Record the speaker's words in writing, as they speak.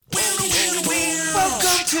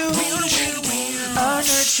to our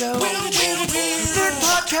nerd show, Nerd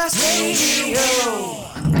Podcast Radio.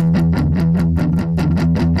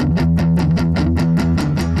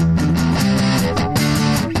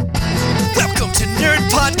 Welcome to Nerd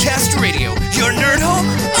Podcast Radio, your nerd home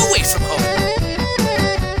away from home.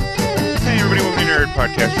 Hey everybody, welcome to Nerd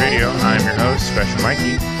Podcast Radio. I'm your host, Special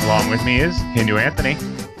Mikey. Along with me is Hindu Anthony.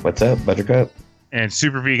 What's up, Buttercup? And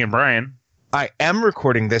Super Vegan Brian. I am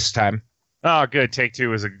recording this time. Oh, good. Take two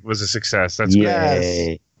was a success. That's Yay.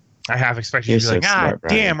 great. I half expected you to be like, smart,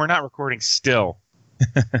 damn, we're not recording still.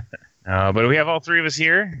 But we have all three of us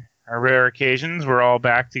here. Our rare occasions, we're all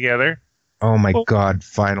back together. Oh my God,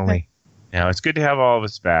 finally. Now, it's good to have all of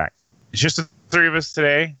us back. It's just the three of us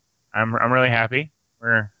today. I'm really happy.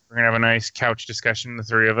 We're gonna have a nice couch discussion, the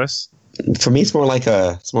three of us. For me, it's more like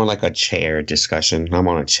a chair discussion. I'm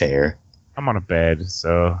on a chair. I'm on a bed,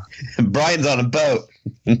 so Brian's on a boat.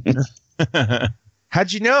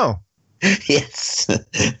 How'd you know? Yes.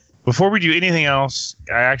 Before we do anything else,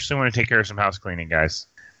 I actually want to take care of some house cleaning, guys.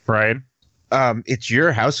 Brian? It's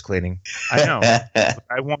your house cleaning. I know.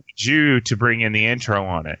 I wanted you to bring in the intro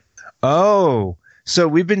on it. Oh, so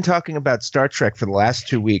we've been talking about Star Trek for the last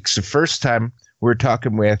 2 weeks. The first time we're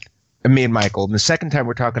talking with me and Michael, and the second time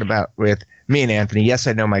we're talking about with me and Anthony. Yes,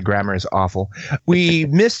 I know my grammar is awful. We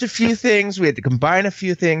missed a few things. We had to combine a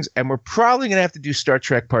few things, and we're probably going to have to do Star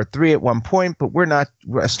Trek Part 3 at one point, but we're not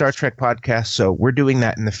a Star Trek podcast, so we're doing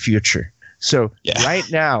that in the future. So Right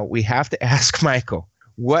now, we have to ask Michael,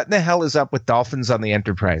 what the hell is up with Dolphins on the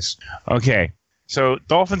Enterprise? Okay, so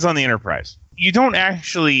Dolphins on the Enterprise. You don't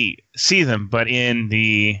actually see them, but in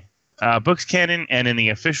the books canon and in the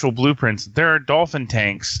official blueprints, there are dolphin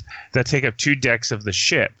tanks that take up 2 decks of the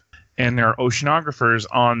ship, and there are oceanographers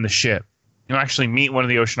on the ship. You'll actually meet one of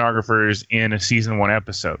the oceanographers in a season 1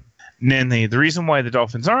 episode. And then the reason why the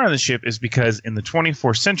dolphins are on the ship is because in the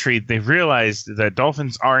 24th century, they've realized that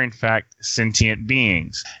dolphins are in fact sentient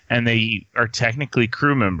beings, and they are technically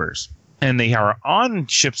crew members. And they are on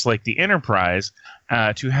ships like the Enterprise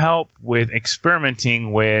to help with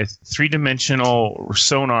experimenting with 3-dimensional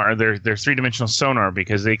sonar. Their 3-dimensional sonar,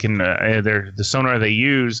 because they can the sonar they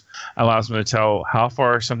use allows them to tell how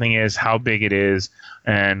far something is, how big it is,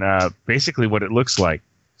 and basically what it looks like.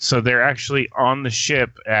 So they're actually on the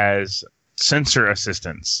ship as sensor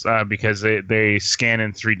assistants because they scan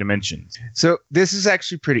in 3 dimensions. So this is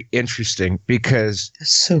actually pretty interesting because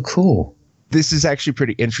That's so cool. This is actually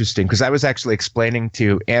pretty interesting because I was actually explaining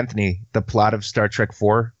to Anthony the plot of Star Trek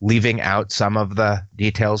 4, leaving out some of the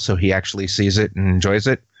details so he actually sees it and enjoys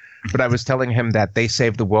it. But I was telling him that they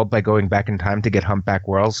saved the world by going back in time to get humpback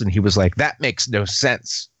whales, and he was like, that makes no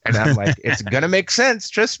sense. And I'm like, it's going to make sense,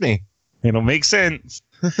 trust me. It'll make sense.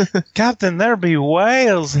 Captain, there be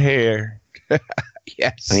whales here.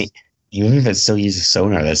 Yes. I mean, even if it still uses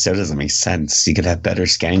sonar, that still doesn't make sense. You could have better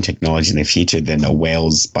scanning technology in the future than a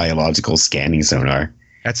whale's biological scanning sonar.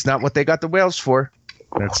 That's not what they got the whales for.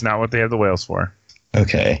 That's not what they have the whales for.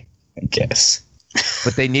 Okay, I guess.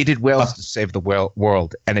 But they needed whales to save the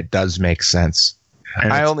world, and it does make sense.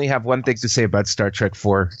 And I only have one thing to say about Star Trek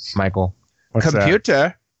 4, Michael. What's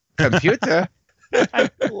Computer. I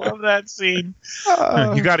love that scene.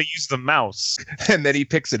 You got to use the mouse. And then he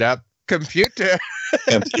picks it up. Computer.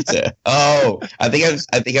 Oh, I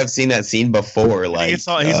think I've seen that scene before. Like He's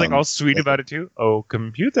like all sweet about it too. Oh,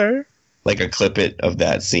 computer. like a clip it of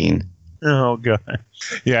that scene. Oh god.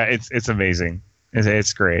 Yeah, it's amazing.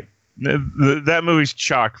 It's great. That movie's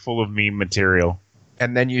chock full of meme material.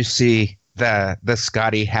 And then you see the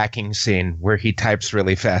Scotty hacking scene where he types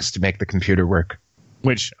really fast to make the computer work.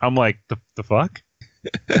 Which I'm like, the fuck?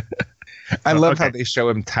 I love how they show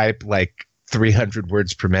him type like 300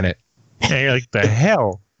 words per minute. Yeah, you're like, the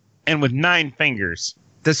hell? And with 9 fingers.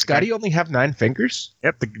 Does Scotty only have 9 fingers?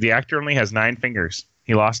 Yep, the actor only has 9 fingers.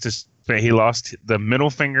 He lost the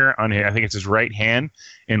middle finger on his, I think it's his right hand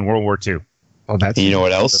in World War II. Oh, that's You know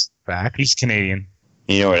what else? back. He's Canadian.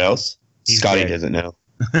 You know what else? He's Scotty dead. doesn't know.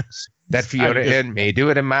 That Fiona and me do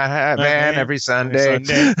it in my van every Sunday.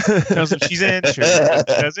 Knows what she's in. Sure,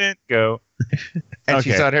 doesn't go. And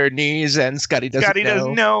she's on her knees, and Scotty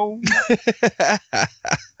doesn't know.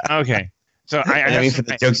 Okay. So I mean, for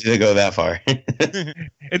the jokes to go that far.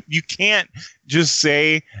 You can't just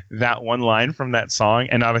say that one line from that song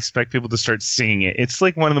and not expect people to start singing it. It's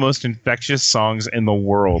like one of the most infectious songs in the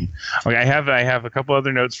world. Okay, I have a couple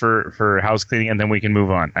other notes for house cleaning, and then we can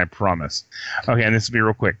move on. I promise. Okay, and this will be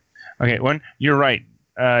real quick. Okay, one, you're right.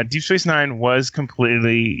 Deep Space Nine was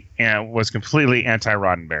completely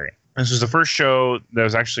anti-Roddenberry. This was the first show that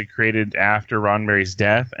was actually created after Roddenberry's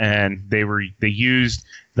death, and they used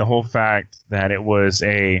the whole fact that it was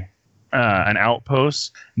a an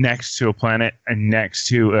outpost next to a planet and next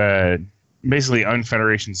to basically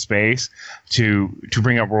unfederation space to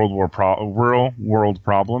bring up real world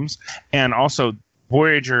problems. And also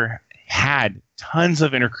Voyager had tons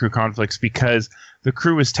of intercrew conflicts because the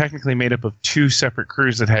crew was technically made up of two separate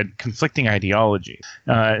crews that had conflicting ideology.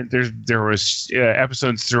 There was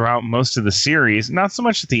episodes throughout most of the series, not so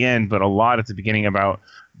much at the end, but a lot at the beginning about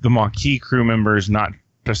the Maquis crew members not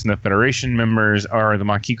trusting the Federation members, or the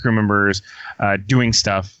Maquis crew members doing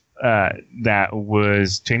stuff that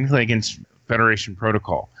was technically against Federation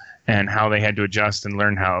protocol, and how they had to adjust and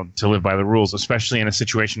learn how to live by the rules, especially in a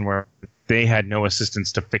situation where they had no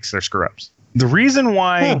assistance to fix their screw-ups. The reason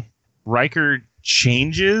why Riker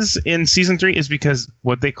changes in season 3 is because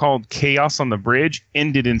what they called chaos on the bridge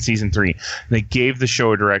ended in season 3. They gave the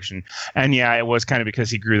show a direction. And yeah, it was kind of because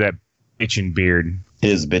he grew that bitchin' beard.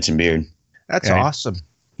 His bitchin' beard. That's awesome.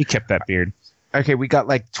 He kept that beard. Okay, we got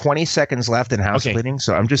like 20 seconds left in house bleeding,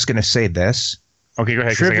 so I'm just going to say this. Okay, go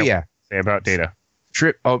ahead. Trivia. Say about Data.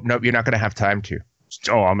 Oh, no, you're not going to have time to.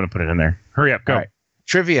 Oh, I'm going to put it in there. Hurry up, go. All right.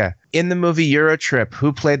 Trivia. In the movie Eurotrip,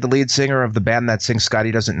 who played the lead singer of the band that sings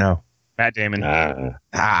Scotty Doesn't Know? Matt Damon. Okay,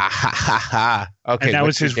 and that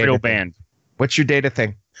was his real band. What's your Data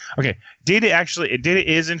thing? Okay,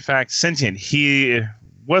 Data is in fact sentient. He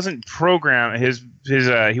wasn't programmed.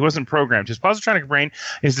 He wasn't programmed. His positronic brain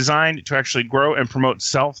is designed to actually grow and promote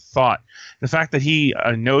self-thought. The fact that he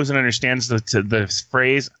knows and understands the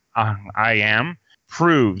phrase "I am"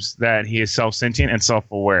 proves that he is self-sentient and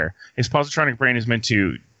self-aware. His positronic brain is meant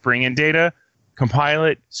to bring in data, compile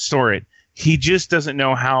it, store it. He just doesn't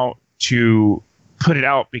know how to put it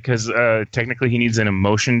out because technically he needs an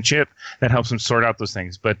emotion chip that helps him sort out those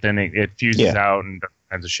things. But then it fuses out and does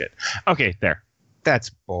kinds of shit. Okay, there. That's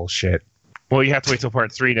bullshit. Well, you have to wait till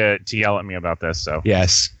part 3 to yell at me about this. So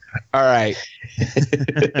yes. All right.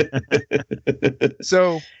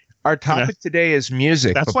 So our topic today is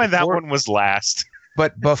music. That's why that one was last.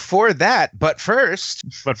 But first,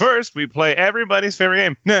 we play everybody's favorite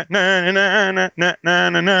game. Na, na, na, na, na, na,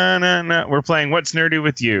 na, na, na. We're playing What's Nerdy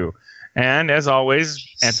with You. And as always,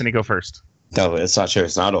 Anthony, go first. No, it's not sure.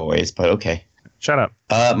 It's not always, but okay. Shut up.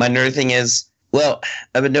 My nerd thing is, well,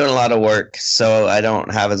 I've been doing a lot of work, so I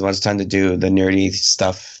don't have as much time to do the nerdy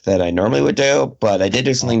stuff that I normally would do, but I did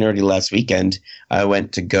do something nerdy last weekend. I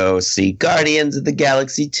went to go see Guardians of the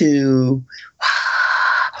Galaxy 2.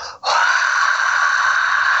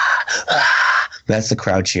 That's the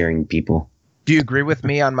crowd cheering, people. Do you agree with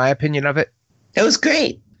me on my opinion of it? It was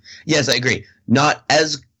great. Yes, I agree. Not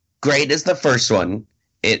as great as the first one.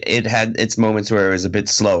 It had its moments where it was a bit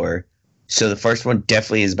slower. So the first one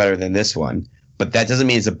definitely is better than this one. But that doesn't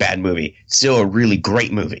mean it's a bad movie. It's still a really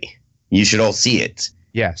great movie. You should all see it.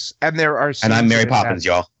 Yes. And there are And I'm Mary Poppins,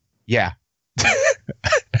 y'all. Yeah.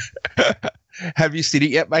 Have you seen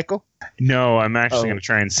it yet, Michael? No, I'm actually going to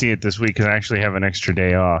try and see it this week because I actually have an extra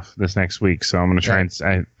day off this next week. So I'm going to try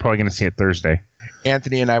I'm probably going to see it Thursday.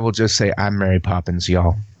 Anthony and I will just say, I'm Mary Poppins,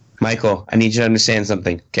 y'all. Michael, I need you to understand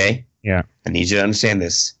something, okay? Yeah. I need you to understand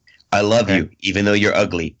this. I love you, even though you're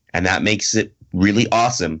ugly. And that makes it really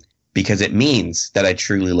awesome because it means that I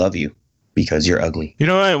truly love you because you're ugly. You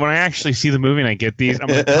know what? When I actually see the movie and I get these, I'm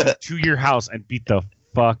going to come to your house and beat the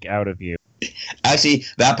fuck out of you. Actually,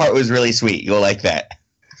 that part was really sweet. You'll like that.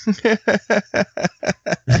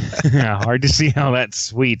 Yeah, hard to see how that's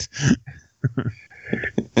sweet.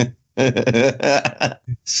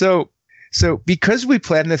 So because we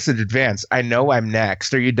planned this in advance, I know I'm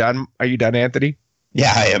next. Are you done? Are you done, Anthony?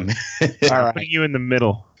 Yeah, I am. All right. Putting you in the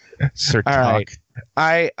middle, Sir All Talk.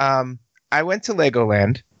 Right. I went to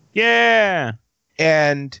Legoland. Yeah.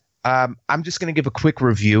 And I'm just going to give a quick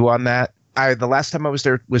review on that. The last time I was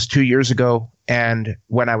there was 2 years ago, and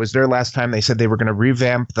when I was there last time, they said they were going to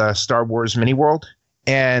revamp the Star Wars Mini World,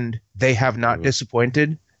 and they have not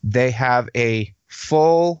disappointed. They have a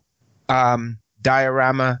full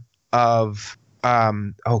diorama of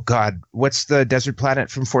what's the desert planet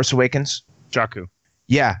from Force Awakens? Jakku.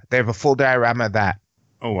 Yeah, they have a full diorama of that.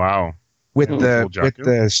 Oh wow! With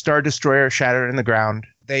the Star Destroyer shattered in the ground.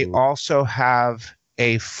 They also have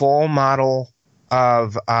a full model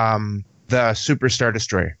of the Super Star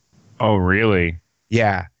Destroyer. Oh really?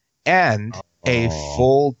 Yeah, and a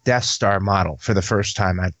full Death Star model for the first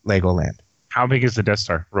time at Legoland. How big is the Death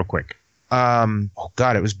Star? Real quick.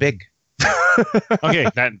 It was big. Okay,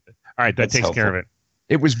 that takes helpful. Care of it.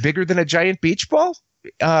 It was bigger than a giant beach ball.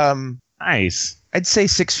 Nice. I'd say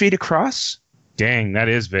 6 feet across. Dang, that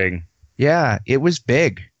is big. Yeah, it was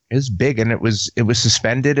big. It was big, and it was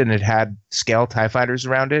suspended, and it had scale TIE fighters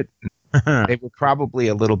around it. They were probably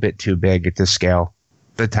a little bit too big to scale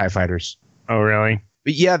the TIE fighters. Oh, really?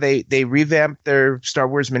 But yeah, they revamped their Star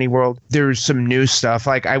Wars mini world. There's some new stuff.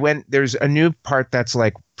 Like there's a new part that's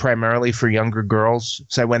like primarily for younger girls.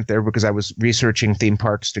 So I went there because I was researching theme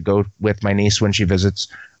parks to go with my niece when she visits.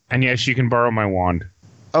 And yes, you can borrow my wand.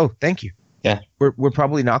 Oh, thank you. Yeah. We're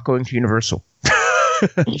probably not going to Universal.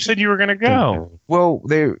 You said you were going to go. Well,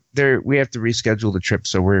 we have to reschedule the trip,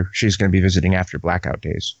 so she's going to be visiting after blackout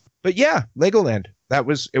days. But yeah, Legoland. It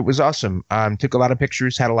was awesome. Took a lot of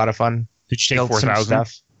pictures, had a lot of fun. Did you take Built some 4,000?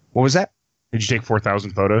 stuff. What was that? Did you take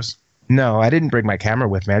 4,000 photos? No, I didn't bring my camera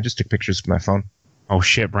with me. I just took pictures with my phone. Oh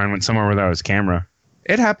shit, Brian went somewhere without his camera.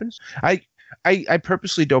 It happens. I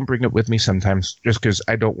purposely don't bring it with me sometimes just because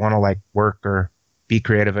I don't want to like work or be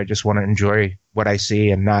creative. I just want to enjoy what I see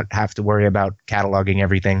and not have to worry about cataloging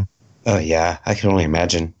everything. Oh, yeah. I can only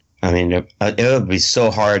imagine. I mean, it would be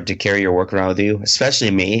so hard to carry your work around with you,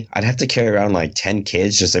 especially me. I'd have to carry around like 10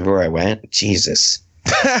 kids just everywhere I went. Jesus.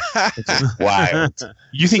 It's wild.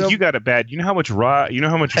 You think you got it bad? You know how much raw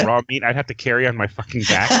meat I'd have to carry on my fucking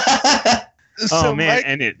back? Oh man,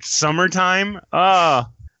 and it's summertime. Oh,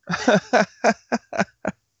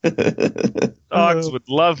 dogs would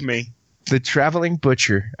love me. The traveling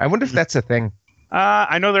butcher. I wonder if that's a thing.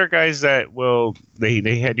 I know there are guys that will. They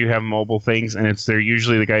do have mobile things, and they're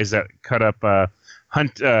usually the guys that cut up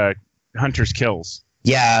hunters' kills.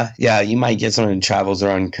 Yeah, you might get someone who travels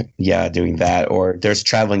around, doing that. Or there's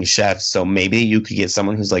traveling chefs, so maybe you could get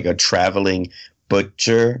someone who's like a traveling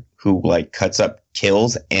butcher who like cuts up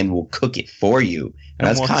kills and will cook it for you. And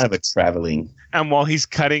that's kind of a traveling. And while he's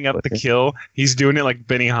cutting up the kill, he's doing it like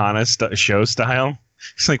Benihana show style.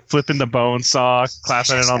 He's like flipping the bone saw,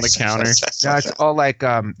 clapping it on the counter. No, it's all like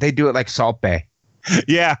they do it like Salt Bae.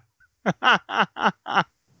 Yeah.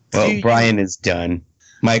 Well, Brian is done.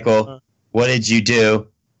 Michael, what did you do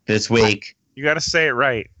this week? You got to say it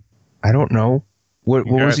right. I don't know. What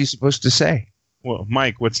was he supposed to say? Well,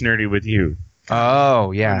 Mike, what's nerdy with you?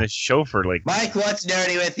 Oh, yeah. And the chauffeur, like, Mike, what's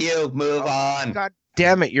nerdy with you? Move on. God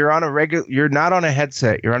damn it! You're not on a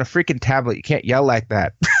headset. You're on a freaking tablet. You can't yell like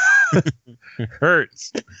that. It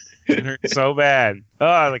hurts. It hurts so bad.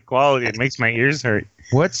 Oh, the quality. It makes my ears hurt.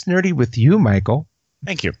 What's nerdy with you, Michael?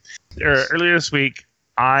 Thank you. Earlier this week,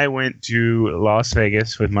 I went to Las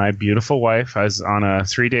Vegas with my beautiful wife. I was on a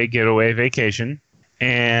 3-day getaway vacation,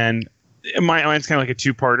 and mine's kind of like a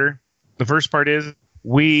two-parter. The first part is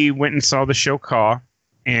we went and saw the show Caw,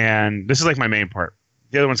 and this is like my main part.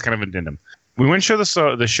 The other one's kind of addendum. We went and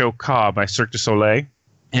saw the show Caw by Cirque du Soleil,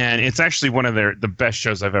 and it's actually one of the best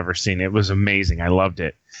shows I've ever seen. It was amazing. I loved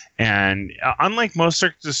it. And unlike most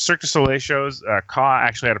Cirque du Soleil shows, Caw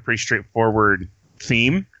actually had a pretty straightforward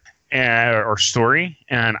theme or story,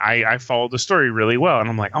 and I followed the story really well. And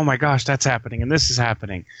I'm like, oh my gosh, that's happening, and this is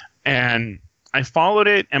happening. And I followed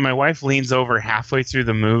it, and my wife leans over halfway through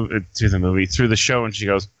the show, and she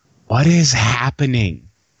goes, "What is happening?"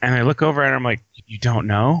 And I look over at her, and I'm like, "You don't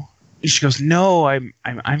know?" And she goes, "No, I'm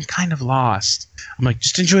kind of lost." I'm like,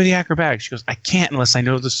 "Just enjoy the acrobatics." She goes, "I can't unless I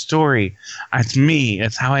know the story. It's me.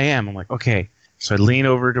 That's how I am." I'm like, "Okay." So I lean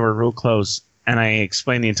over to her real close, and I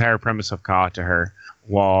explain the entire premise of Caw to her,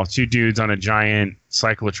 while two dudes on a giant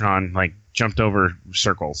cyclotron like jumped over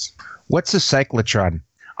circles. What's a cyclotron?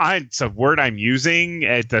 It's a word I'm using.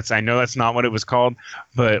 I know that's not what it was called,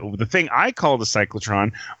 but the thing I called a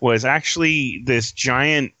cyclotron was actually this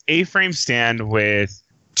giant A-frame stand with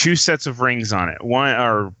two sets of rings on it.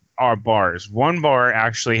 One are bars. One bar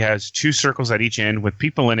actually has two circles at each end with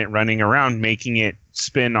people in it running around, making it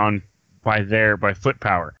spin by foot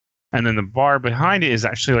power. And then the bar behind it is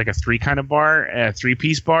actually like a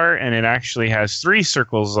three-piece bar, and it actually has three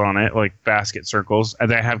circles on it, like basket circles, and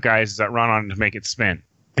they have guys that run on it to make it spin.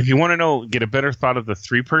 If you want to get a better thought of the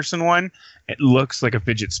three-person one, it looks like a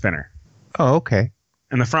fidget spinner. Oh, okay.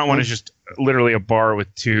 And the front one is just literally a bar with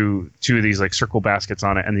two of these like circle baskets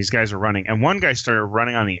on it, and these guys are running. And one guy started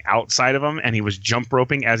running on the outside of them, and he was jump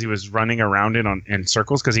roping as he was running around it in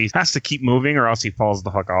circles because he has to keep moving or else he falls the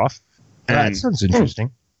fuck off. That sounds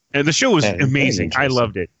interesting. And the show was amazing. I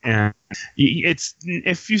loved it. And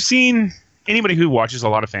if you've seen anybody who watches a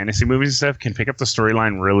lot of fantasy movies and stuff can pick up the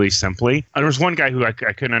storyline really simply. There was one guy who I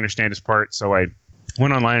couldn't understand his part, so I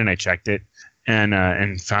went online and I checked it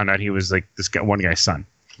and found out he was like one guy's son.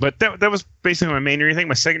 But that was basically my main thing.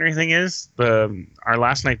 My secondary thing is our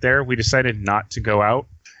last night there, we decided not to go out,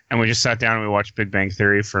 and we just sat down and we watched Big Bang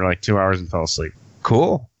Theory for like 2 hours and fell asleep.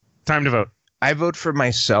 Cool. Time to vote. I vote for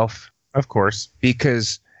myself. Of course.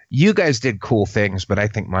 Because you guys did cool things, but I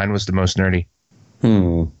think mine was the most nerdy.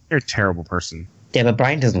 You're a terrible person. Yeah, but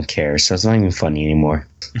Brian doesn't care, so it's not even funny anymore.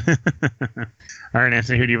 All right,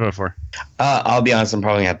 Anthony, who do you vote for? I'll be honest, I'm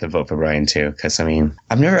probably going to have to vote for Brian, too, because, I mean,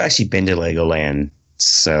 I've never actually been to Legoland,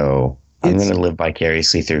 So I'm It's- going to live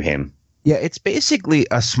vicariously through him. Yeah, it's basically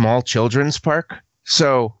a small children's park.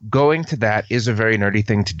 So going to that is a very nerdy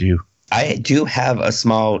thing to do. I do have a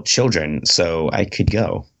small children, so I could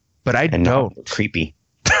go. But I And don't. not look creepy.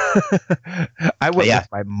 I went Yeah.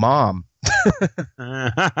 with my mom.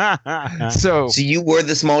 So, So you were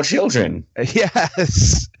the small children.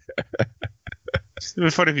 yes. It would be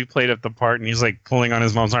funny if he played up the part and he's like pulling on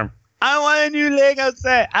his mom's arm. I want a new Lego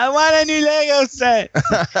set. I want a new Lego set.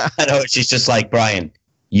 I know, she's just like, Brian,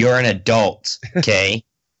 you're an adult, okay?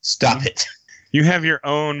 Stop it. You have your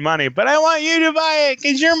own money, but I want you to buy it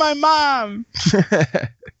because you're my mom.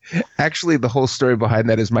 Actually, the whole story behind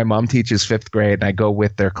that is my mom teaches 5th grade, and I go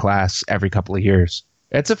with their class every couple of years.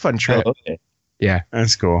 It's a fun trip. Okay. Yeah.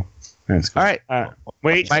 That's cool. That's cool. All right,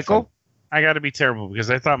 Wait, Michael, I got to be terrible because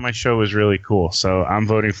I thought my show was really cool, so I'm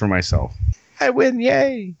voting for myself. I win.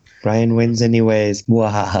 Yay. Brian wins anyways.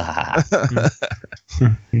 Mwahaha.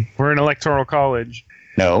 We're in electoral college.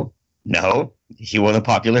 No, he won a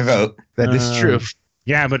popular vote. That is true.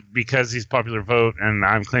 Yeah, but because he's popular vote and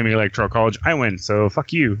I'm claiming electoral college, I win. So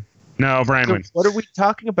fuck you. No, Brian So wins. what are we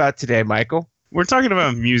talking about today, Michael? We're talking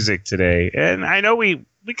about music today, and I know we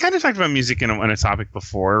kind of talked about music in a topic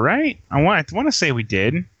before, right? I want to say we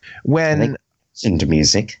did. When, Into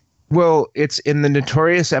music. well, it's in the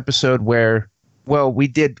notorious episode where, well, we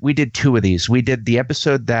did 2 of these. We did the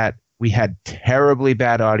episode that we had terribly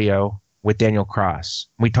bad audio with Daniel Cross.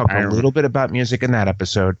 We talked a little bit about music in that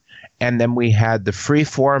episode. And then we had the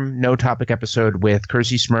freeform no topic episode with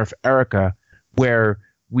Kersey Smurf Erica, where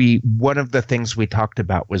one of the things we talked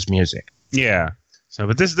about was music. Yeah. So,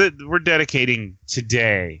 but we're dedicating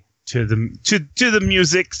today to the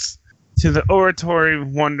musics, to the oratory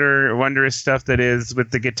wondrous stuff that is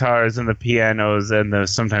with the guitars and the pianos and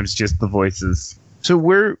sometimes just the voices. So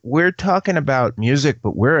we're talking about music,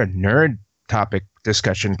 but we're a nerd topic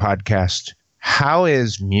discussion podcast. How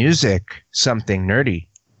is music something nerdy?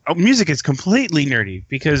 Oh, music is completely nerdy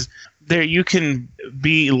because there you can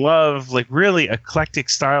love like really eclectic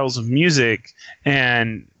styles of music,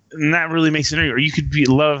 and that really makes it nerdy. Or you could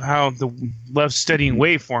love studying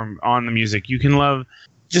waveform on the music. You can love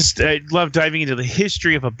diving into the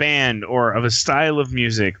history of a band or of a style of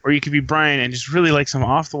music. Or you could be Brian and just really like some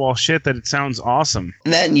off the wall shit that it sounds awesome.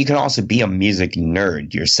 And then you can also be a music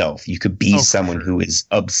nerd yourself. You could be someone who is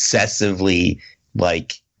obsessively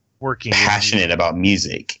like Working passionate about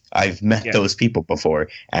music. I've met those people before,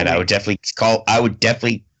 and I would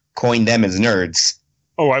definitely coin them as nerds.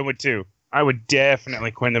 Oh, I would too. I would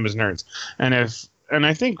definitely coin them as nerds.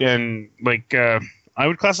 I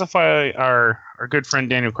would classify our good friend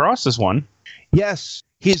Daniel Cross as one. Yes,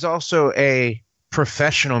 he's also a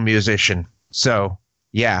professional musician. So,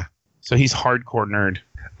 yeah. So he's hardcore nerd.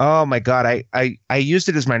 Oh my God, I used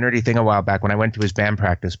it as my nerdy thing a while back when I went to his band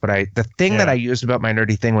practice. But the thing that I used about my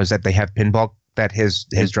nerdy thing was that they have pinball. That his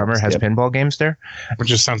drummer has pinball games there, which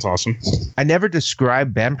just sounds awesome. I never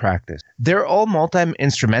describe band practice. They're all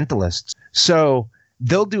multi-instrumentalists, so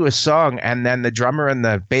they'll do a song and then the drummer and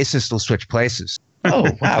the bassist will switch places. Oh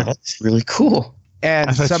wow, that's really cool.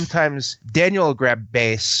 And sometimes Daniel will grab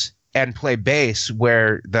bass and play bass,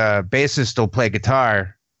 where the bassist will play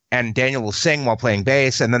guitar and Daniel will sing while playing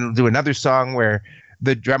bass, and then they'll do another song where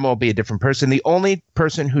the drummer will be a different person. The only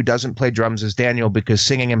person who doesn't play drums is Daniel, because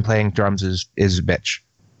singing and playing drums is a bitch.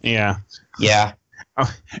 Yeah. Yeah.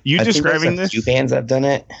 You describing this? 2 bands have done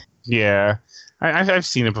it. Yeah. I've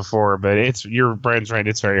seen it before, but Brian's right.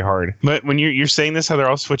 It's very hard. But when you're saying this, how they're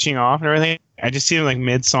all switching off and everything, I just see them like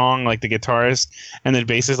mid song, like the guitarist and the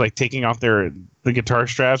bassist like taking off the guitar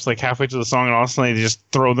straps like halfway through the song, and all of a sudden they just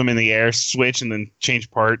throw them in the air, switch, and then change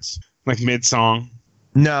parts like mid song.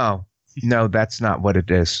 No, that's not what it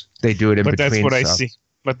is. They do it in between. But that's what songs. I see.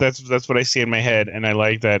 But that's what I see in my head, and I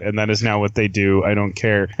like that, and that is now what they do. I don't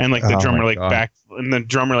care. And like the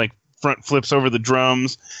drummer front flips over the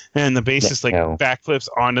drums, and the bassist back flips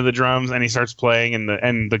onto the drums, and he starts playing, and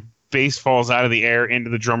the bass falls out of the air into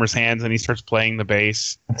the drummer's hands, and he starts playing the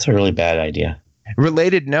bass. That's a really bad idea.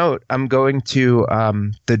 Related note: I'm going to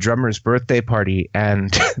the drummer's birthday party,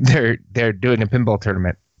 and they're doing a pinball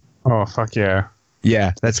tournament. Oh fuck yeah!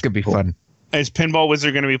 Yeah, that's gonna be fun. Is Pinball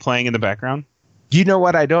Wizard going to be playing in the background? You know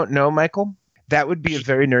what? I don't know, Michael. That would be a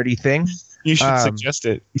very nerdy thing. You should suggest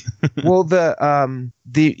it. Well,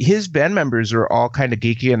 his band members are all kind of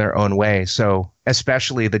geeky in their own way. So,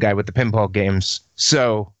 especially the guy with the pinball games.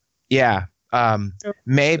 So, yeah,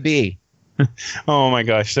 maybe. Oh my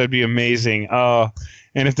gosh, that'd be amazing.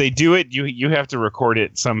 And if they do it, you have to record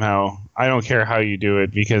it somehow. I don't care how you do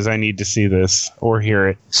it, because I need to see this or hear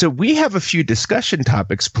it. So we have a few discussion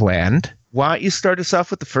topics planned. Why don't you start us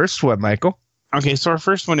off with the first one, Michael? Okay, so our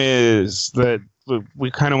first one is that we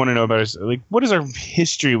kind of want to know about is like, what is our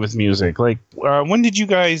history with music? Like, when did you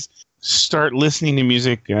guys start listening to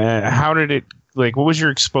music? How did it, like, what was your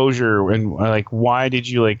exposure, and like, why did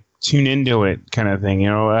you like tune into it, kind of thing? You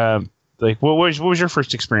know, like, what was your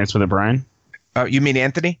first experience with it, Brian? You mean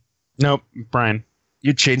Anthony? Nope, Brian.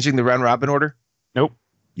 You're changing the round robin order? Nope.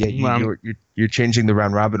 Yeah, you're changing the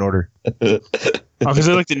round robin order. Oh, because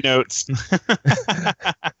I looked at notes.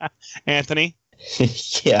 Anthony?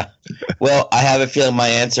 Yeah. Well, I have a feeling my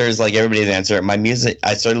answer is like everybody's answer. My music,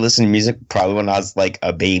 I started listening to music probably when I was like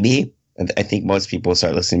a baby. I think most people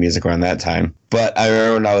start listening to music around that time. But I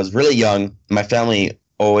remember when I was really young, my family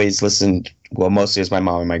always listened, well, mostly it was my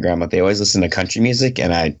mom and my grandma. They always listened to country music,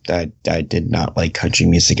 and I did not like country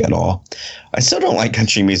music at all. I still don't like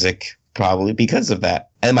country music, probably because of that.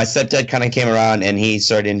 And my stepdad kind of came around, and he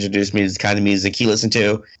started to introduce me to the kind of music he listened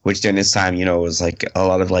to, which during this time, you know, was like a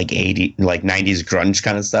lot of like 90s grunge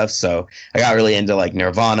kind of stuff. So I got really into like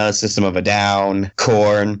Nirvana, System of a Down,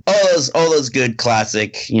 Korn, all those good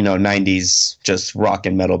classic, you know, 90s just rock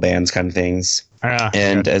and metal bands kind of things.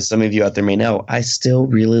 And as some of you out there may know, I still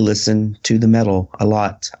really listen to the metal a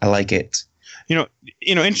lot. I like it. You know,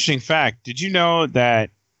 interesting fact. Did you know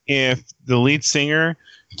that if the lead singer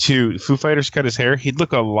to Foo Fighters cut his hair, he'd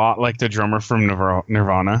look a lot like the drummer from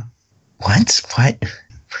Nirvana? What?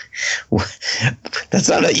 That's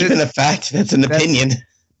not even a fact. That's an opinion.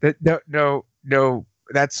 No.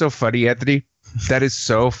 That's so funny, Anthony. That is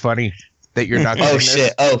so funny that you're not. Oh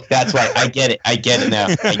shit! Oh, that's right. I get it now.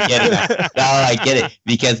 I get it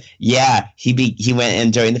because yeah, he went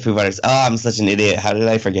and joined the Foo Fighters. Oh, I'm such an idiot. How did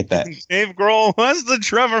I forget that? Dave Grohl was the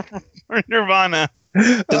drummer for Nirvana.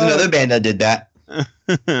 There's another band that did that.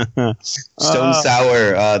 Stone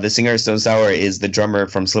Sour, the singer of Stone Sour is the drummer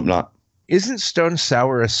from Slipknot. Isn't Stone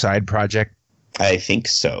Sour a side project? I think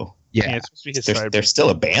so. Yeah, it's supposed to be his side. They're still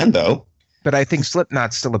a band though. But I think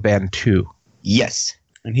Slipknot's still a band too. Yes.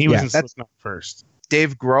 And he was in Slipknot first.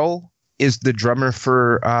 Dave Grohl is the drummer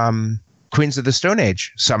for Queens of the Stone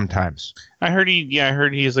Age sometimes. I heard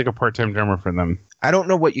he's like a part-time drummer for them. I don't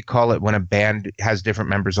know what you call it when a band has different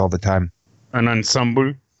members all the time. An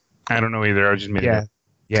ensemble? I don't know either. I just made it up.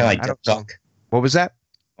 Yeah. Like Death Clock. What was that?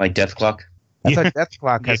 Like Death Clock? I thought Death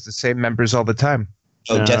Clock has the same members all the time.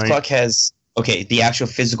 Oh, Death Clock has... Okay, the actual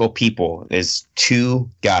physical people is 2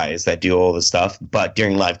 guys that do all the stuff, but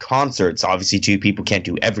during live concerts, obviously 2 people can't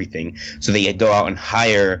do everything, so they go out and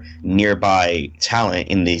hire nearby talent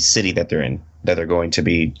in the city that they're in, that they're going to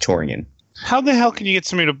be touring in. How the hell can you get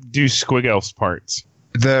somebody to do Squig Elf's parts?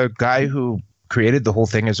 The guy who created the whole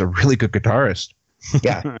thing is a really good guitarist.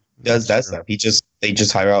 Yeah, does that stuff. They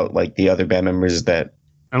just hire out like the other band members that...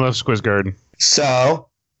 I love Squizguard. So,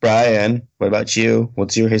 Brian, what about you?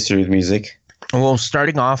 What's your history with music? Well,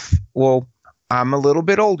 starting off, I'm a little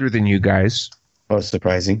bit older than you guys. Oh,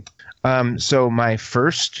 surprising. So my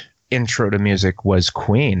first intro to music was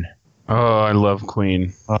Queen. Oh, I love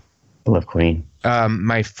Queen. I love Queen.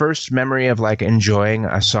 My first memory of like enjoying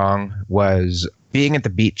a song was being at the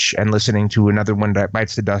beach and listening to Another One That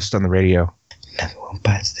Bites the Dust on the radio. Another one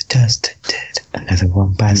bites the dust. Another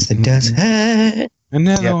one bites the dust.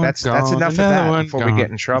 That's enough of that before we get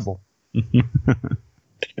in trouble.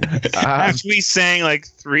 After we sang like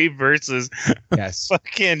 3 verses, yes.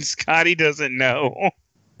 Fucking Scotty doesn't know.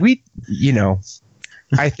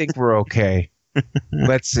 I think we're okay.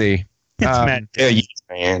 Let's see. It's Matt Damon.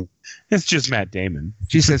 Man. It's just Matt Damon.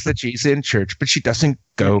 She says that she's in church, but she doesn't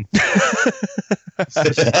go. He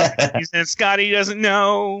said Scotty doesn't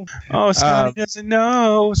know. Oh, Scotty doesn't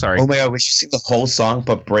know. Sorry. Oh my god, we should sing the whole song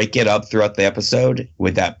but break it up throughout the episode.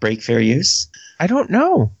 Would that break fair use? I don't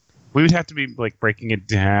know. We would have to be like breaking it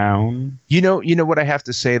down. You know what I have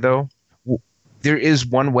to say though? There is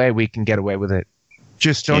one way we can get away with it.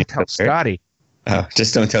 Just don't tell Scotty. Oh,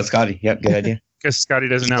 just don't tell Scotty. Yep, good idea. Because Scotty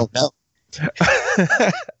doesn't know.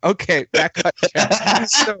 Okay, back up.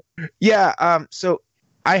 So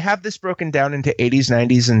I have this broken down into 80s,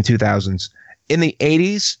 90s, and 2000s. In the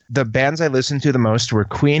 80s, the bands I listened to the most were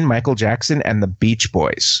Queen, Michael Jackson, and the Beach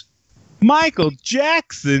Boys. Michael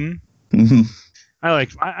Jackson? I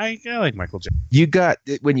like Michael Jackson. You got,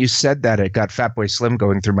 when you said that, it got Fatboy Slim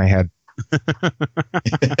going through my head.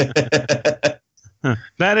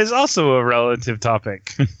 That is also a relative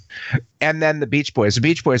topic. And then the Beach Boys. The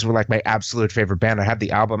Beach Boys were like my absolute favorite band. I had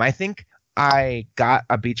the album. I think I got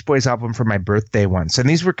a Beach Boys album for my birthday once, and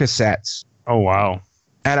these were cassettes. Oh, wow.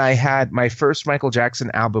 And I had my first Michael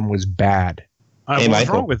Jackson album was Bad. What's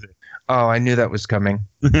wrong with it? Oh, I knew that was coming.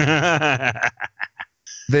 The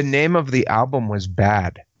name of the album was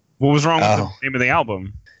Bad. What was wrong with the name of the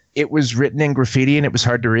album? It was written in graffiti and it was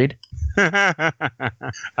hard to read.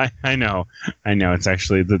 I know. It's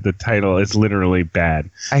actually the title is literally bad.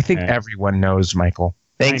 I think everyone knows, Michael.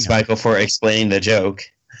 Thanks, Michael, for explaining the joke.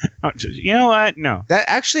 You know what? No.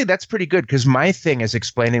 That's pretty good because my thing is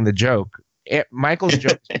explaining the joke. Michael's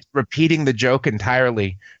joke is repeating the joke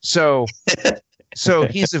entirely. So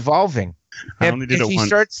he's evolving. If he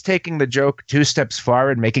starts taking the joke 2 steps far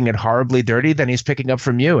and making it horribly dirty, then he's picking up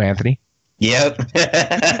from you, Anthony. Yep.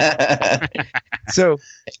 So,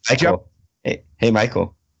 Michael. Hey,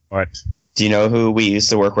 Michael. What? Do you know who we used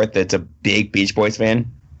to work with that's a big Beach Boys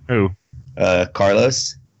fan? Who?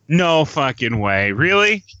 Carlos. No fucking way.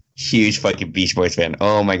 Really? Huge fucking Beach Boys fan.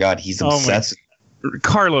 Oh my God, he's obsessed.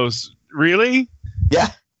 Carlos, really? Yeah.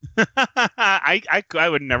 I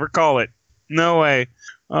would never call it. No way.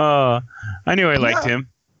 I knew I liked him.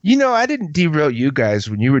 You know, I didn't derail you guys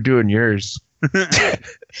when you were doing yours.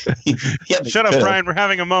 Shut up, Brian. We're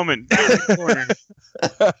having a moment.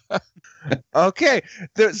 Okay.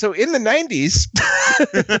 So in the 90s,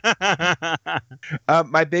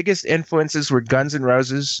 my biggest influences were Guns N'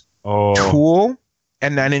 Roses, Tool,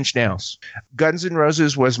 and Nine Inch Nails. Guns N'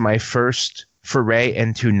 Roses was my first foray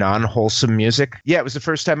into non-wholesome music. Yeah, it was the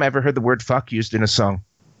first time I ever heard the word fuck used in a song.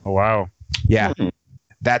 Oh, wow. Yeah.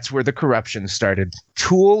 That's where the corruption started.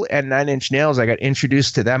 Tool and Nine Inch Nails, I got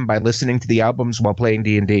introduced to them by listening to the albums while playing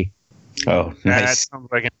D&D. Oh, nice. That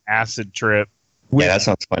sounds like an acid trip. Yeah, that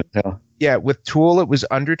sounds fun. Yeah, with Tool, it was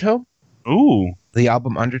Undertow. Ooh. The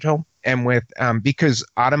album Undertow. And with, because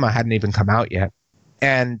Automa hadn't even come out yet.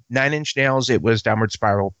 And Nine Inch Nails, it was Downward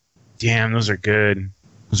Spiral. Damn, those are good.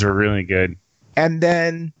 Those are really good. And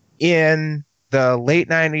then in the late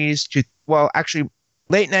 90s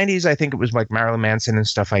late 90s, I think it was like Marilyn Manson and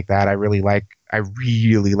stuff like that. I really like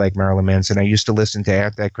Marilyn Manson. I used to listen to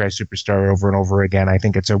Antichrist Superstar over and over again. I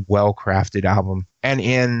think it's a well-crafted album. And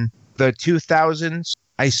in the 2000s,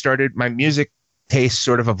 my music taste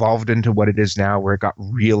sort of evolved into what it is now, where it got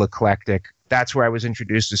real eclectic. That's where I was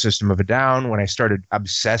introduced to System of a Down, when I started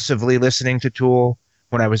obsessively listening to Tool,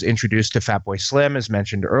 when I was introduced to Fatboy Slim, as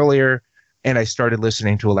mentioned earlier, and I started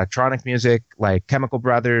listening to electronic music like Chemical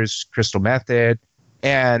Brothers, Crystal Method,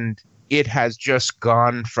 and it has just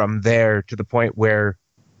gone from there to the point where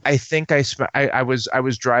I think I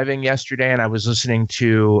was driving yesterday and I was listening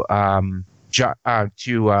to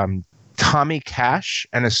Tommy Cash,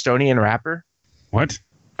 an Estonian rapper. What?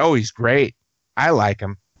 Oh, he's great. I like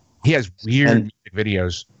him. He has weird music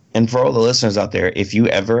videos. And for all the listeners out there, if you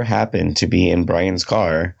ever happen to be in Brian's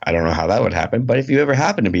car, I don't know how that would happen, but if you ever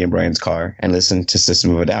happen to be in Brian's car and listen to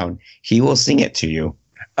System of a Down, he will sing it to you.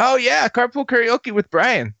 Oh, yeah. Carpool karaoke with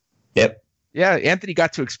Brian. Yep. Yeah, Anthony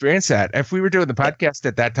got to experience that. If we were doing the podcast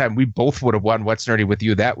at that time, we both would have won What's Nerdy with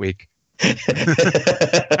You that week.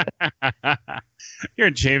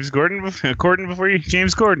 You're James Gordon before you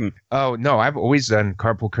James Gordon. Oh, no, I've always done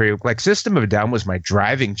carpool karaoke. Like, System of a Down was my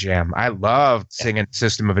driving jam. I loved singing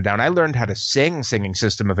System of a Down. I learned how to singing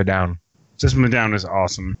System of a Down. System of a Down is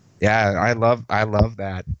awesome. Yeah, I love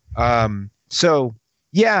that. So,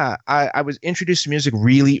 yeah, I was introduced to music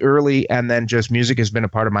really early, and then just music has been a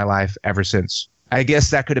part of my life ever since. I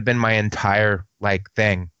guess that could have been my entire,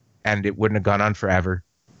 thing, and it wouldn't have gone on forever.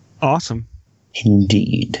 Awesome.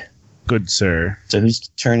 Indeed. Good, sir. So whose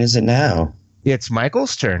turn is it now? It's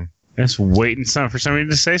Michael's turn. Just waiting for somebody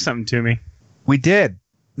to say something to me. We did.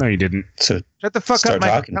 No, you didn't. So shut the fuck up,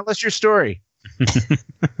 Michael. Talking. Tell us your story.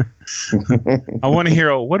 I want to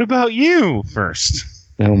hear, what about you first?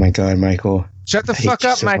 Oh, my God, Michael. Shut the fuck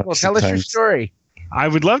up, Michael. Tell us your story. I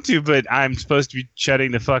would love to, but I'm supposed to be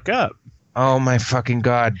shutting the fuck up. Oh, my fucking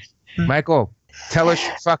God. Michael, tell us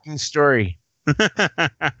your fucking story.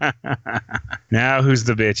 Now who's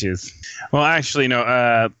the bitches? Well, actually,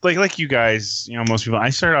 no. Like you guys, most people.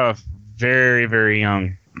 I started off very, very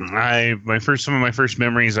young. Some of my first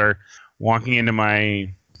memories are walking into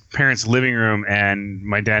my parents' living room and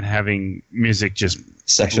my dad having music just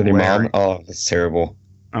sex with your mom. Oh, that's terrible.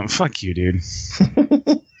 Oh, fuck you, dude.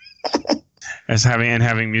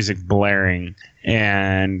 having music blaring,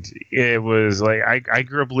 and it was like I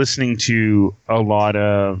grew up listening to a lot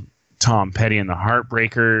of Tom Petty and the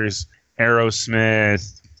Heartbreakers,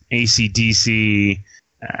 Aerosmith, AC/DC,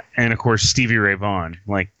 and of course Stevie Ray Vaughan.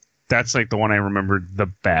 That's the one I remembered the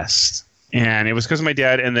best. And it was because of my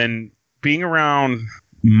dad, and then being around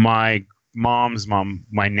my mom's mom,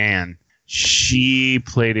 my nan. She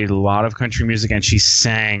played a lot of country music, and she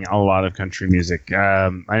sang a lot of country music. I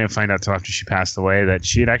didn't find out till after she passed away that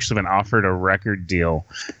she had actually been offered a record deal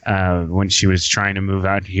when she was trying to move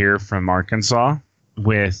out here from Arkansas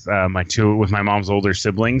with my mom's older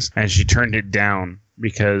siblings, and she turned it down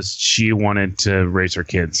because she wanted to raise her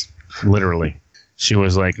kids. Literally, she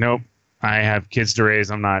was like, "Nope, I have kids to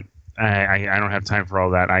raise. I'm not. I don't have time for all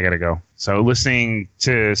that. I gotta go. So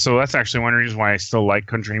that's actually one reason why I still like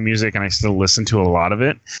country music and I still listen to a lot of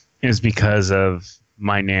it is because of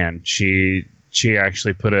my nan. She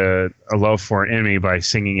actually put a love for it in me by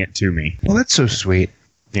singing it to me. Well, that's so sweet.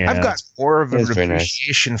 Yeah, I've got more of an That's very nice.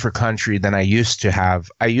 appreciation for country than I used to have.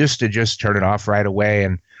 I used to just turn it off right away,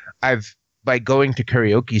 and by going to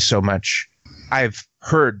karaoke so much, I've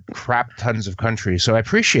heard crap tons of country, so I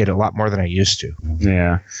appreciate it a lot more than I used to.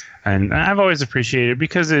 Yeah, and I've always appreciated it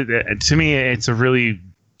because to me it's a really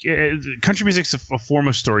country music's a form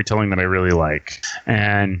of storytelling that I really like,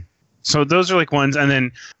 and so those are like ones. And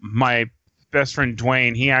then my best friend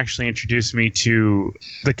Dwayne, he actually introduced me to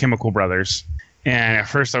the Chemical Brothers. And at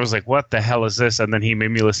first I was like, what the hell is this? And then he made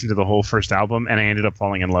me listen to the whole first album, and I ended up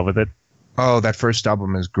falling in love with it. Oh, that first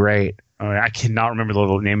album is great. I cannot remember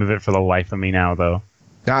the name of it for the life of me now, though.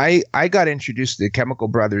 Now, I got introduced to the Chemical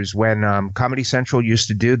Brothers when Comedy Central used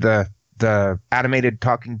to do the animated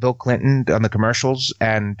talking Bill Clinton on the commercials,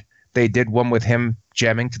 and they did one with him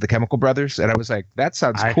jamming to the Chemical Brothers, and I was like, that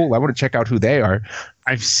sounds cool. I want to check out who they are.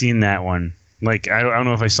 I've seen that one. Like, I don't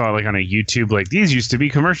know if I saw it like on a YouTube, like these used to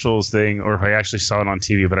be commercials thing, or if I actually saw it on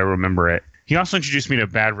TV, but I remember it. He also introduced me to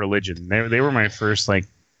Bad Religion. They were my first like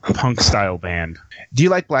punk style band. Do you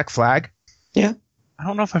like Black Flag? Yeah, I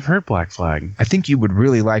don't know if I've heard Black Flag. I think you would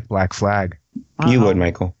really like Black Flag. you would,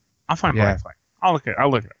 Michael. I'll find Yeah. Black Flag. I'll look it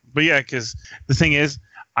up. But yeah, because the thing is,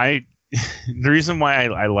 the reason why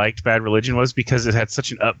I liked Bad Religion was because it had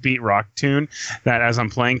such an upbeat rock tune that as I'm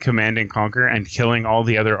playing Command and Conquer and killing all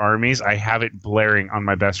the other armies, I have it blaring on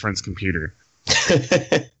my best friend's computer.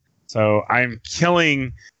 So I'm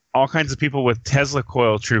killing all kinds of people with Tesla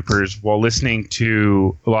coil troopers while listening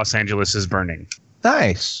to Los Angeles is Burning.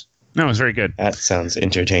 Nice. No, it was very good. That sounds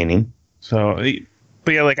entertaining. So,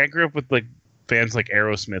 but yeah, like I grew up with like bands like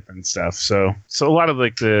Aerosmith and stuff. So a lot of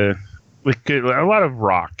like a lot of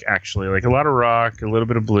rock, actually, like a lot of rock, a little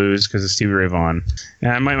bit of blues because of Stevie Ray Vaughan.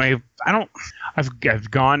 And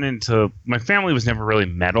I've gone into, my family was never really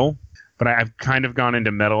metal, but I've kind of gone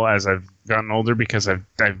into metal as I've gotten older because I've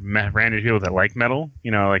ran into people that like metal.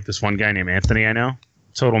 You know, like this one guy named Anthony I know,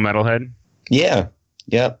 total metalhead. Yeah.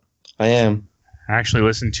 Yep. I am. I actually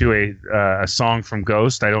listened to a song from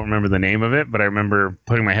Ghost. I don't remember the name of it, but I remember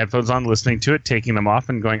putting my headphones on, listening to it, taking them off,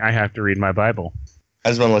 and going, I have to read my Bible. I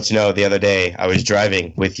just want to let you know, the other day I was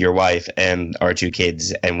driving with your wife and our two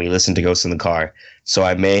kids, and we listened to Ghosts in the car. So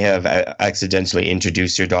I may have accidentally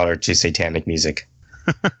introduced your daughter to satanic music.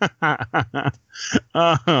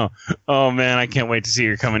 oh man, I can't wait to see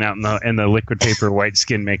her coming out in the liquid paper white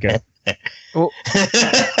skin makeup. Well,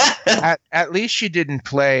 at least she didn't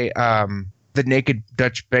play the naked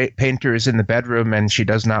Dutch painter is in the bedroom and she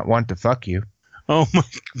does not want to fuck you. Oh my,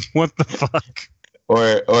 what the fuck?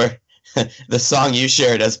 Or the song you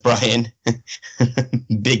shared us, Brian.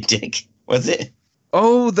 Big Dick. Was it?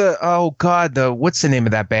 Oh God, what's the name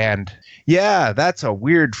of that band? Yeah, that's a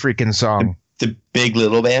weird freaking song. The Big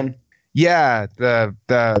Little Band? Yeah, that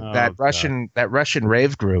God. Russian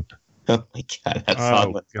rave group. Oh my God, that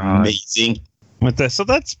song was amazing. So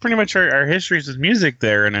that's pretty much our histories with music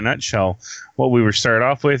there in a nutshell. What we were started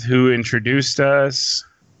off with, who introduced us.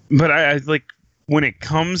 But I like, when it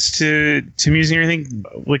comes to music and everything,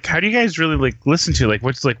 like, how do you guys really like listen to?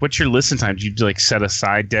 What's your listen time? Do you like set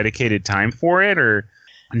aside dedicated time for it, or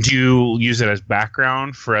do you use it as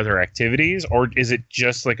background for other activities, or is it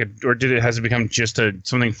just like has it become just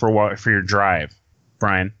something for your drive?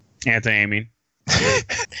 Brian, Anthony, I mean.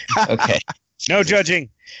 Okay. No judging.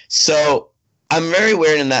 So I'm very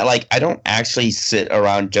weird in that, like, I don't actually sit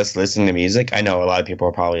around just listening to music. I know a lot of people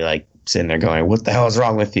are probably like sitting there going, what the hell is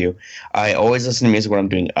wrong with you? I always listen to music when I'm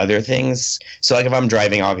doing other things. So like if I'm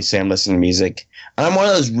driving, obviously I'm listening to music. And I'm one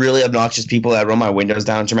of those really obnoxious people that roll my windows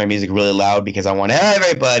down, turn my music really loud because I want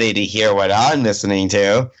everybody to hear what I'm listening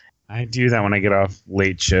to. I do that when I get off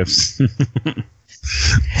late shifts.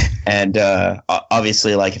 And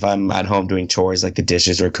obviously, like if I'm at home doing chores like the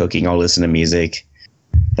dishes or cooking, I'll listen to music.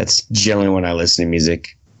 That's generally when I listen to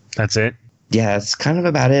music. That's it? Yeah, that's kind of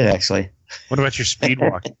about it, actually. What about your speed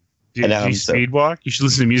walk? Do you so- speed walk? You should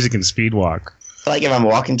listen to music and speed walk. Like if I'm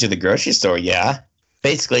walking to the grocery store, yeah.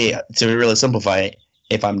 Basically, to really simplify it,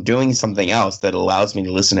 if I'm doing something else that allows me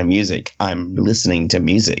to listen to music, I'm listening to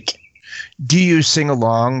music. Do you sing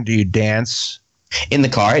along? Do you dance? In the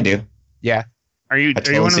car, I do. Yeah. Are you I one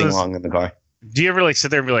totally of sing those? along in the car. Do you ever like sit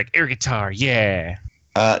there and be like, air guitar, yeah?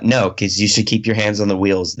 No, because you should keep your hands on the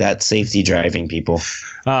wheels. That's safety driving, people.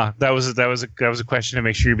 That was a question to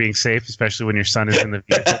make sure you're being safe, especially when your son is in the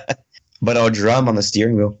vehicle. But I'll drum on the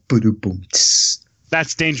steering wheel. Boom, tss.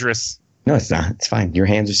 That's dangerous. No, it's not. It's fine. Your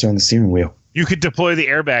hands are still on the steering wheel. You could deploy the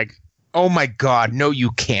airbag. Oh my God, no,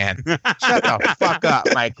 you can't. Shut the fuck up,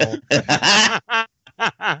 Michael.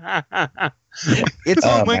 It's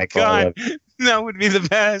Oh my Michael, I God, love you. that would be the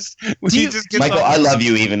best. When Do he you- just gets Michael, off- I love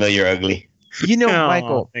you even though you're ugly. you know,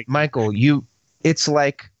 Oh, thank you. Michael, it's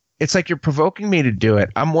like you're provoking me to do it.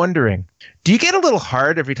 I'm wondering, do you get a little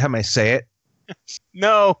hard every time I say it?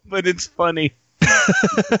 No, but it's funny.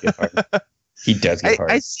 He does get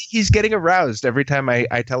hard. I see he's getting aroused every time I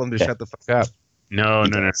tell him to Yeah. shut the fuck up. No.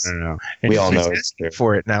 We all know He's it's true. asking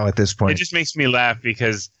for it now at this It point. just makes me laugh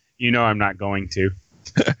because I'm not going to.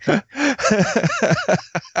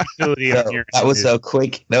 Ability on So, your that was end a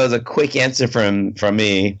quick. That was a quick answer from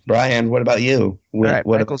me, Brian. What about you? All right,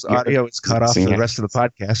 What Michael's about your- audio is cut off for the rest of the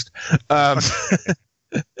podcast.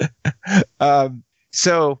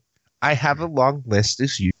 So I have a long list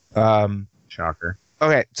as you. Shocker.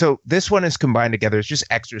 Okay, so this one is combined together. It's just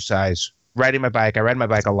exercise. Riding my bike. I ride my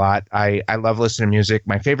bike a lot. I love listening to music.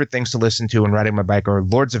 My favorite things to listen to when riding my bike are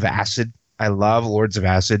Lords of Acid. I love Lords of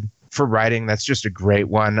Acid. For riding, that's just a great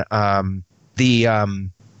one. The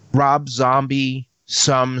Rob Zombie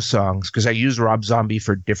songs, because I use Rob Zombie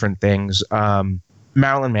for different things.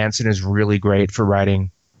 Marilyn Manson is really great for riding.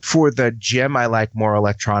 For the gym, I like more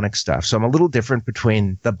electronic stuff. So I'm a little different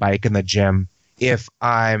between the bike and the gym. If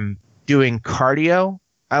I'm doing cardio,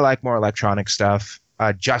 I like more electronic stuff.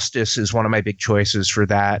 Justice is one of my big choices for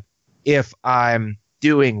that. If I'm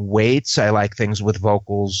doing weights, I like things with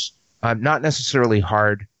vocals, not necessarily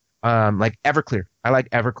hard, like Everclear. I like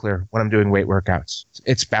Everclear when I'm doing weight workouts.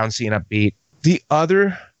 It's bouncy and upbeat. The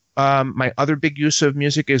other, my other big use of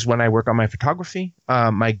music is when I work on my photography.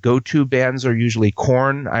 My go-to bands are usually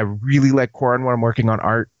Korn. I really like Korn when I'm working on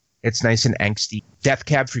art. It's nice and angsty. Death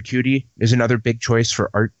Cab for Cutie is another big choice for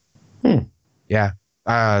art. Yeah.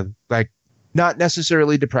 Like not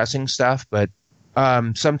necessarily depressing stuff, but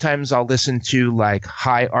sometimes I'll listen to like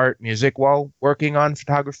high art music while working on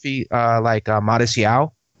photography, like Modest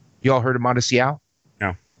Yao. You all heard of Modest Yao?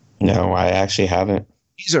 No, I actually haven't.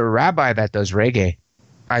 He's a rabbi that does reggae.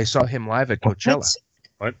 I saw him live at Coachella.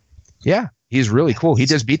 What? Yeah, he's really cool. He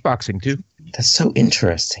does beatboxing too. That's so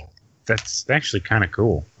interesting. That's actually kind of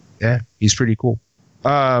cool. Yeah, he's pretty cool.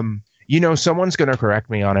 Someone's going to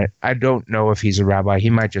correct me on it. I don't know if he's a rabbi.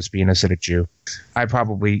 He might just be an Hasidic Jew. That's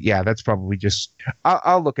probably just.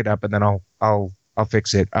 I'll look it up and then I'll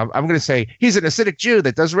fix it. I'm going to say he's an Hasidic Jew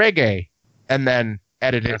that does reggae, and then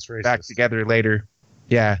edit That's it racist. back together later.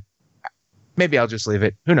 Yeah, maybe I'll just leave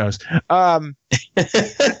it. Who knows?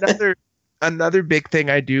 Another big thing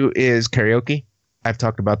I do is karaoke. I've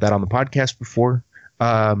talked about that on the podcast before.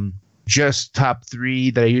 Just top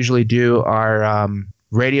 3 that I usually do are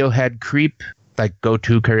Radiohead Creep, like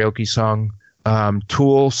go-to karaoke song,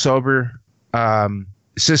 Tool Sober,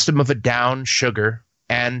 System of a Down Sugar,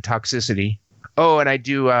 and Toxicity. Oh, and I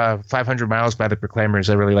do 500 Miles by the Proclaimers.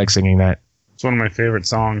 I really like singing that. It's one of my favorite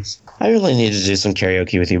songs. I really need to do some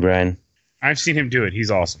karaoke with you, Brian. I've seen him do it.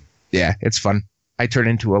 He's awesome. Yeah, it's fun. I turn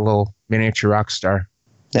into a little miniature rock star.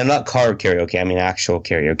 And not car karaoke. I mean actual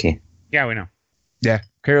karaoke. Yeah, we know. Yeah,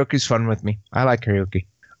 karaoke's fun with me. I like karaoke.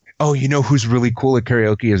 Oh, you know who's really cool at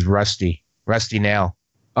karaoke is Rusty Nail.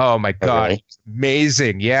 Oh my God, really?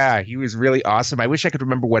 amazing! Yeah, he was really awesome. I wish I could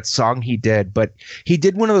remember what song he did, but he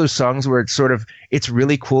did one of those songs where it's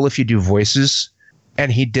really cool if you do voices,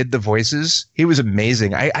 and he did the voices. He was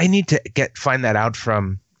amazing. I need to find that out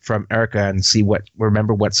from Erica and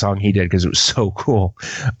remember what song he did because it was so cool.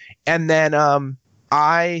 And then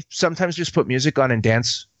I sometimes just put music on and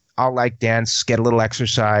dance. I'll like dance, get a little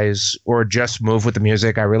exercise, or just move with the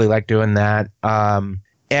music. I really like doing that.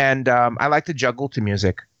 And I like to juggle to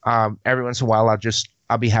music. Every once in a while,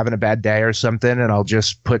 I'll be having a bad day or something, and I'll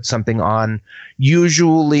just put something on,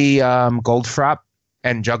 usually Goldfrapp,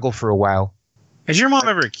 and juggle for a while. Has your mom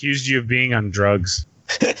ever accused you of being on drugs?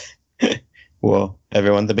 Well,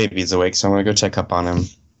 everyone, the baby's awake, so I'm gonna go check up on him.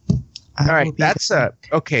 All right,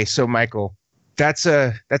 okay. So Michael, that's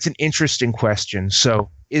an interesting question. So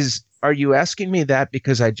are you asking me that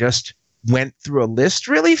because I just went through a list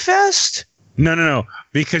really fast? No.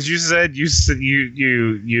 Because you said you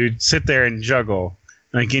sit there and juggle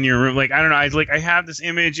like in your room. Like, I don't know. I have this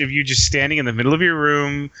image of you just standing in the middle of your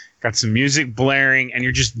room, got some music blaring, and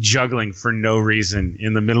you're just juggling for no reason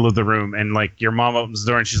in the middle of the room. And like your mom opens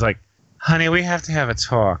the door and she's like, "Honey, we have to have a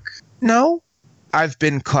talk." No, I've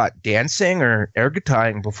been caught dancing or air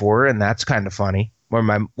guitaring before, and that's kind of funny. When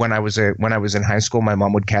I was in high school, my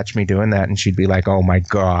mom would catch me doing that, and she'd be like, "Oh my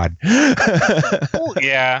God." Well,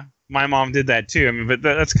 yeah, my mom did that too. I mean, but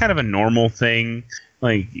that's kind of a normal thing.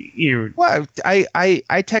 Like you. Well,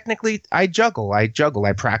 I technically I juggle. I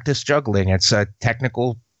practice juggling. It's a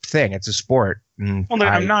technical thing. It's a sport. And Well,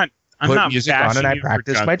 I'm not put music on and I bashing you for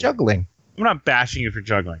practice my juggling. I'm not bashing you for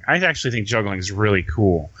juggling. I actually think juggling is really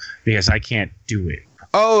cool because I can't do it.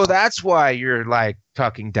 Oh, that's why you're like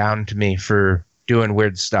talking down to me for doing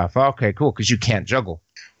weird stuff. Okay, cool, because you can't juggle.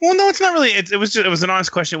 Well, no, it's not really. It was an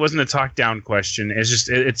honest question. It wasn't a talk down question. It's just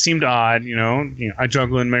it seemed odd. I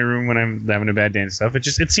juggle in my room when I'm having a bad day and stuff.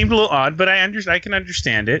 It seemed a little odd, but I can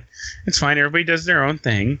understand it. It's fine. Everybody does their own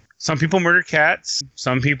thing. Some people murder cats.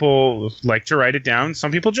 Some people like to write it down.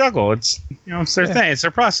 Some people juggle. It's their thing. It's their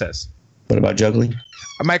process. What about juggling?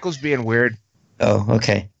 Michael's being weird. Oh,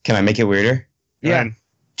 okay. Can I make it weirder? Yeah.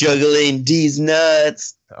 Juggling these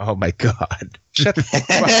nuts. Oh my God. Shut the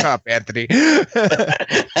fuck up, Anthony.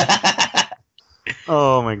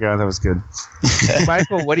 Oh my God, that was good.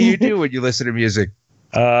 Michael, what do you do when you listen to music?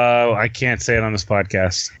 I can't say it on this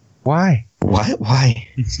podcast. Why? Why?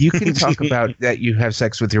 You can talk about that you have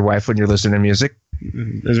sex with your wife when you're listening to music.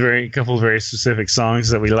 There's a couple of very specific songs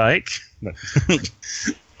that we like.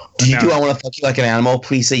 Do you do I Want to Fuck You Like an Animal?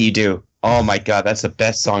 Please say you do. Oh my God, that's the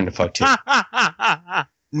best song to fuck to.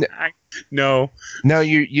 No. No,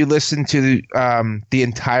 you listen to the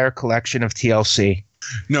entire collection of TLC.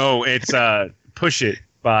 No, it's Push It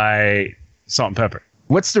by Salt and Pepper.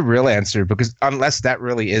 What's the real answer? Because unless that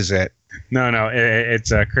really is it. No,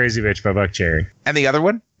 it's Crazy Bitch by Buck Cherry. And the other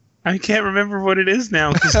one? I can't remember what it is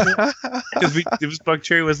now because it was Buck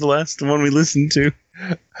Cherry was the last one we listened to.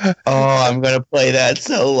 Oh, I'm gonna play that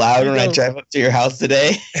so loud when I drive up to your house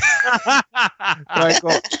today.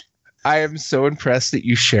 Michael, I am so impressed that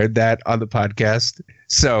you shared that on the podcast.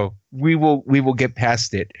 So we will get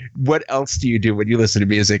past it. What else do you do when you listen to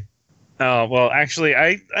music? Oh well, actually,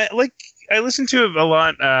 I listen to it a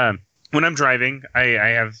lot when I'm driving.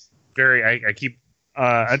 I keep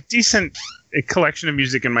a decent collection of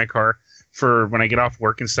music in my car for when I get off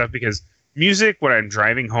work and stuff because music when I'm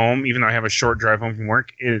driving home, even though I have a short drive home from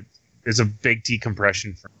work, it is a big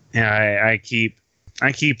decompression for me. And I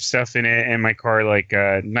keep stuff in it in my car like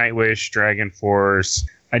Nightwish, Dragon Force,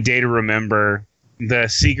 A Day to Remember, the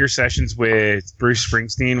Seeger sessions with Bruce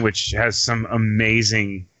Springsteen, which has some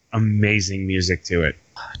amazing music to it.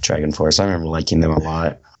 Dragon Force, I remember liking them a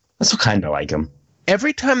lot. I still kind of like them.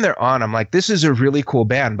 Every time they're on, I'm like, this is a really cool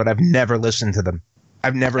band, but I've never listened to them.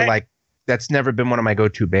 I've never that's never been one of my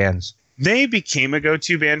go-to bands. They became a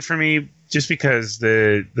go-to band for me just because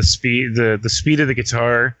the speed of the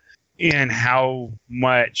guitar and how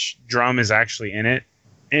much drum is actually in it.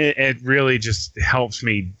 It really just helps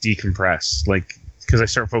me decompress. Like, because I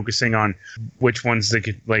start focusing on which one's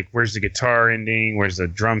where's the guitar ending, where's the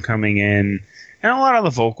drum coming in, and a lot of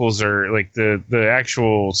the vocals are like the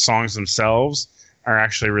actual songs themselves are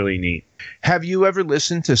actually really neat. Have you ever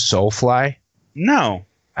listened to Soulfly? No.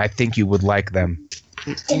 I think you would like them.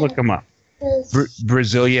 Look them up.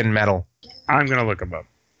 Brazilian metal. I'm gonna look them up.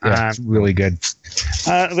 Yeah, it's really good.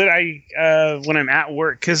 But when I'm at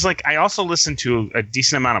work, because I also listen to a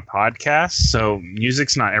decent amount of podcasts, so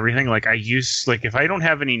music's not everything. If I don't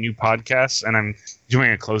have any new podcasts and I'm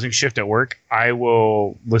doing a closing shift at work,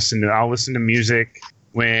 I'll listen to music.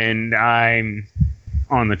 When I'm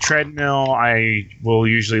on the treadmill, I will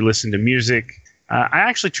usually listen to music. I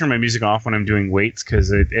actually turn my music off when I'm doing weights because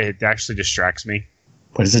it actually distracts me.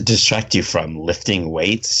 What does it distract you from? Lifting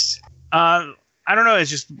weights? I don't know.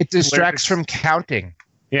 It distracts from counting.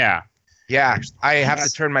 Yeah. Yeah. I have to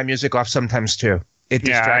turn my music off sometimes too. It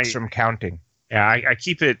distracts from counting. Yeah. I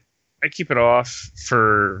keep it off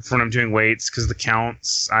for when I'm doing weights because the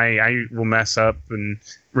counts, I will mess up and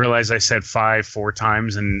realize I said 5 4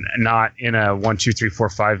 times and not in a 1 2 3 4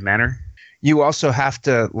 5 manner. You also have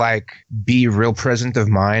to be real present of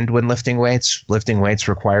mind when lifting weights. Lifting weights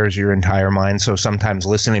requires your entire mind. So sometimes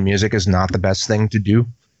listening to music is not the best thing to do.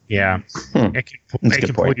 Yeah, it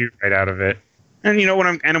can pull you right out of it. And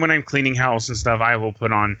when I'm cleaning house and stuff, I'll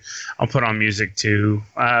put on music too.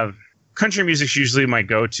 Country music's usually my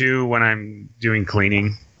go-to when I'm doing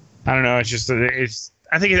cleaning. I don't know. I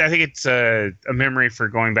think it's a memory for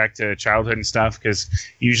going back to childhood and stuff because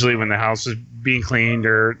usually when the house was being cleaned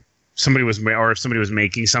or if somebody was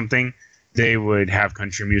making something, they would have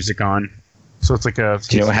country music on. So it's like a.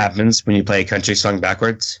 Do you know what happens when you play a country song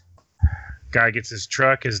backwards? Guy gets his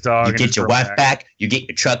truck, his dog. You get your wife back. You get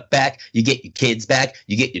your truck back. You get your kids back.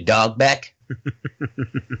 You get your dog back.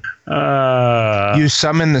 You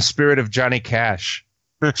summon the spirit of Johnny Cash.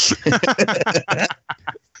 I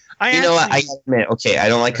admit, okay, I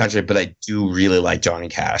don't like country, but I do really like Johnny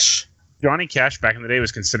Cash. Johnny Cash back in the day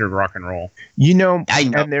was considered rock and roll. I know,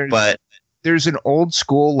 but there's an old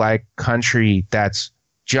school like country that's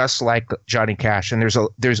just like Johnny Cash, and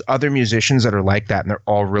there's other musicians that are like that, and they're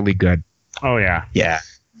all really good. Oh yeah, Yeah,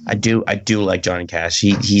 I do like Johnny Cash.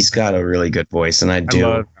 He's got a really good voice, and I love do.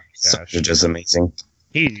 Johnny Songs Cash. are just amazing.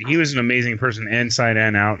 He was an amazing person inside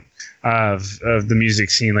and out of the music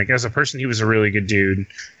scene. Like as a person, he was a really good dude.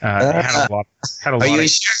 Had a lot. Are you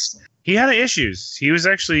sure? He had issues. He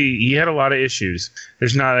had a lot of issues.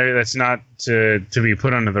 That's not to be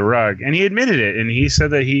put under the rug. And he admitted it. And he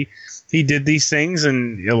said that he did these things,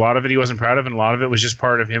 and a lot of it he wasn't proud of, and a lot of it was just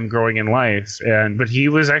part of him growing in life. But he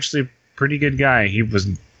was actually a pretty good guy. He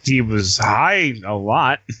was high a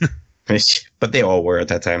lot. But they all were at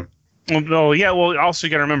that time. Well, yeah. Well, also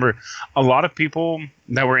you got to remember, a lot of people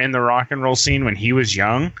that were in the rock and roll scene when he was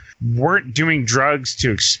young weren't doing drugs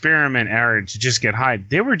to experiment or to just get high.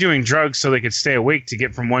 They were doing drugs so they could stay awake to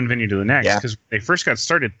get from one venue to the next. Because when they first got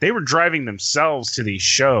started, they were driving themselves to these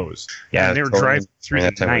shows. Yeah, and they were driving through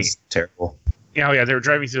the night. Was terrible. Yeah, they were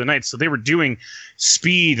driving through the night. So they were doing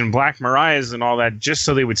Speed and Black Mariahs and all that just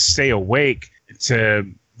so they would stay awake to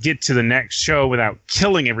get to the next show without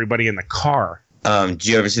killing everybody in the car. Did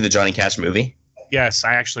you ever see the Johnny Cash movie? Yes,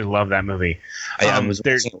 I actually love that movie. I was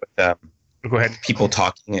watching it with Go ahead. people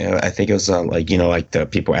talking. I think it was like the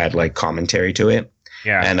people add like commentary to it.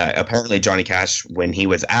 Yeah. And apparently Johnny Cash, when he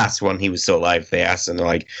was asked when he was still alive, they asked him, they're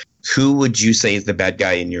like, "Who would you say is the bad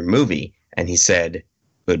guy in your movie?" And he said, "It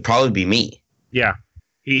would probably be me." Yeah.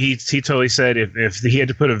 He totally said if he had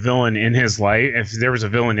to put a villain in his life, if there was a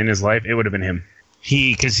villain in his life, it would have been him.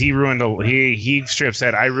 He straight up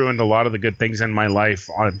said, "I ruined a lot of the good things in my life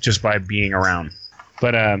just by being around."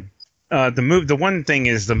 But the one thing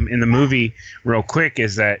is in the movie, real quick,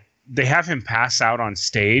 is that they have him pass out on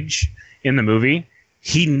stage in the movie.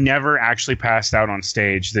 He never actually passed out on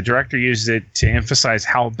stage. The director used it to emphasize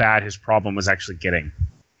how bad his problem was actually getting.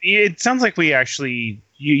 It sounds like we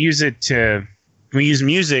use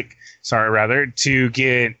music,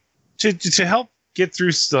 to help get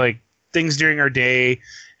through like things during our day,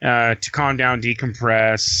 to calm down,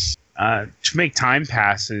 decompress, to make time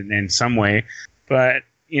pass in some way. But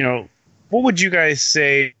what would you guys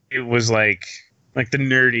say it was like the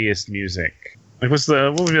nerdiest music? Like what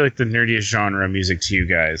would be like the nerdiest genre of music to you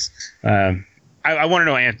guys? I want to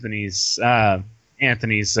know Anthony's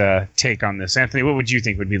take on this. Anthony, what would you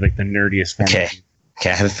think would be like the nerdiest form? Okay, I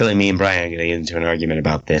have a feeling me and Brian are going to get into an argument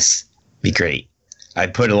about this. Be great. I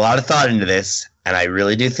put a lot of thought into this, and I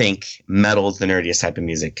really do think metal is the nerdiest type of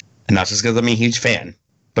music. And not just because I'm a huge fan,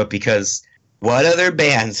 but because what other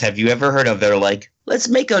bands have you ever heard of that are like, let's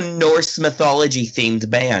make a Norse mythology themed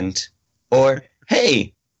band? Or,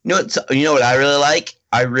 hey, you know what I really like?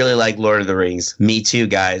 I really like Lord of the Rings. Me too,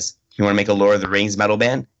 guys. You want to make a Lord of the Rings metal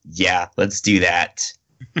band? Yeah, let's do that.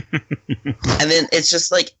 And then it's just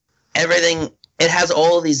like everything. It has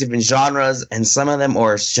all of these different genres, and some of them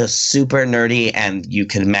are just super nerdy, and you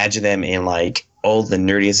can imagine them in like all the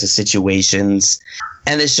nerdiest of situations.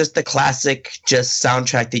 And it's just the classic just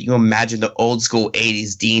soundtrack that you imagine the old school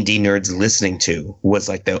 80s D&D nerds listening to was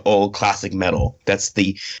like the old classic metal. That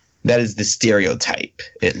is the stereotype,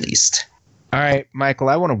 at least. All right, Michael,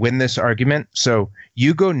 I want to win this argument, so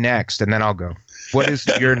you go next, and then I'll go. What is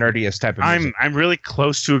your nerdiest type of music? I'm really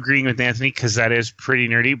close to agreeing with Anthony because that is pretty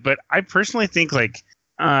nerdy. But I personally think like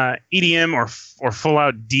EDM or full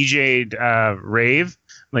out DJ'd rave,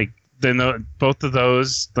 like both of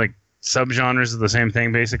those like subgenres of the same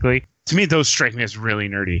thing basically. To me, those strike me as really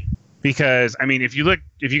nerdy. Because I mean, if you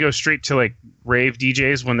go straight to like rave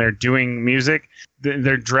DJs when they're doing music,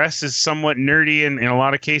 their dress is somewhat nerdy in a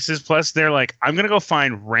lot of cases. Plus, they're like, I'm gonna go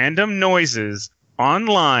find random noises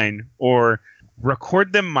online or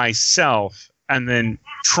record them myself and then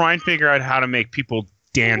try and figure out how to make people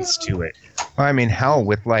dance to it. Well, I mean, hell,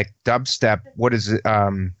 with like dubstep, what is it?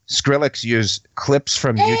 Skrillex used clips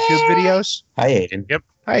from YouTube videos. Hi, Aiden. Yep.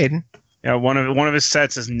 Hi, Aiden. Yeah, one of his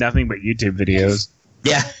sets is nothing but YouTube videos.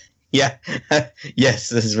 Yeah. Yes,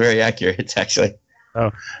 this is very accurate, actually. Oh,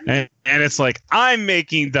 and it's like, I'm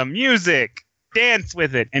making the music. Dance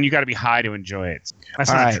with it, and you got to be high to enjoy it. That's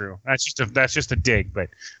All not right. true. That's just a dig, but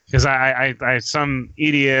because I some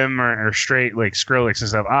EDM or straight like Skrillex and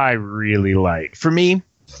stuff I really like. For me,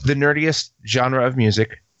 the nerdiest genre of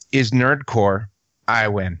music is nerdcore. I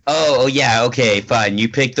win. Oh, yeah, okay, fine. You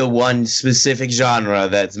picked the one specific genre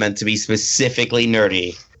that's meant to be specifically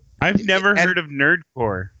nerdy. I've never heard of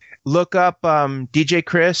nerdcore. Look up DJ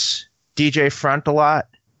Chris, DJ Frontalot,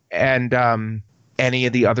 and any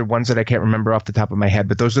of the other ones that I can't remember off the top of my head,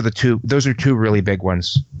 but those are two really big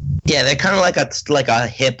ones. Yeah, they're kind of like a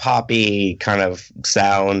hip hoppy kind of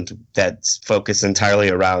sound that's focused entirely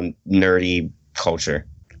around nerdy culture.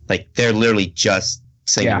 Like they're literally just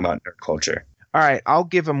singing Yeah. about nerd culture. All right, I'll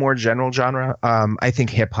give a more general genre. I think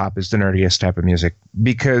hip hop is the nerdiest type of music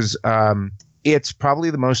because it's probably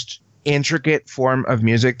the most intricate form of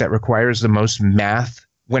music that requires the most math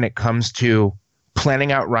when it comes to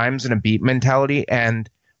planning out rhymes and a beat mentality. And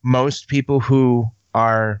most people who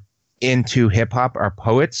are into hip hop are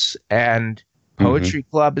poets, and poetry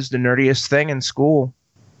club is the nerdiest thing in school.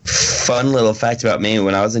 Fun little fact about me: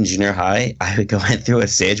 when I was in junior high, I would go through a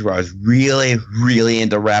stage where I was really, really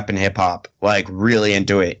into rap and hip hop, like really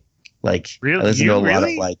into it. Like Really? I listened to a lot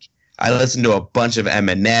of I listened to a bunch of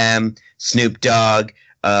Eminem, Snoop Dogg,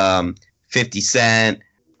 50 Cent,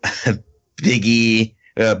 Biggie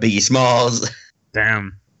Smalls.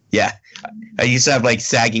 Damn. Yeah, I used to have like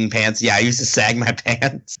sagging pants. Yeah, I used to sag my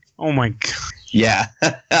pants. Oh my god. Yeah.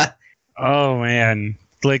 Oh man.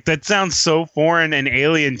 Like that sounds so foreign and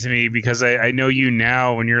alien to me because I know you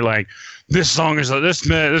now when you're like, this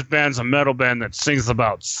band's a metal band that sings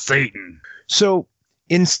about Satan. So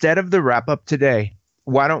instead of the wrap up today,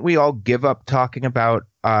 why don't we all give up talking about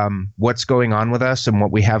what's going on with us and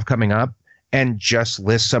what we have coming up and just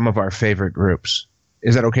list some of our favorite groups?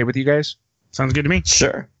 Is that okay with you guys? Sounds good to me.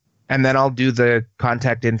 Sure. And then I'll do the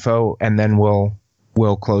contact info and then we'll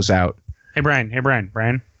close out. Hey Brian.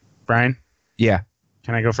 Yeah.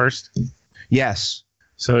 Can I go first? Yes.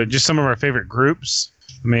 So just some of our favorite groups.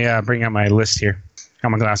 Let me bring out my list here. Got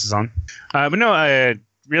my glasses on. But no,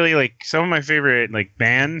 really like some of my favorite like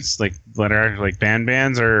bands, like that are like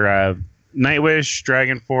bands are Nightwish,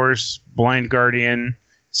 Dragon Force, Blind Guardian,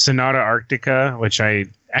 Sonata Arctica, which I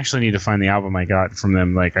actually need to find the album I got from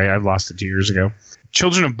them. Like I lost it 2 years ago.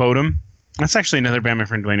 Children of Bodom. That's actually another band my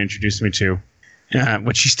friend Dwayne introduced me to.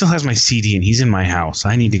 Which he still has my CD and he's in my house.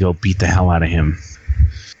 I need to go beat the hell out of him.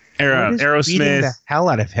 What does beating Aerosmith. the hell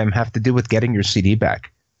out of him have to do with getting your CD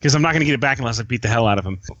back? Because I'm not going to get it back unless I beat the hell out of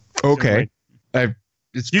him. Okay.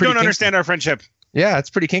 It's You pretty don't understand our friendship. kinky. Yeah,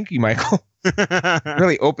 it's pretty kinky, Michael.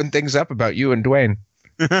 Really open things up about you and Dwayne.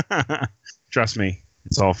 Trust me,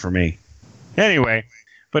 it's all for me. Anyway,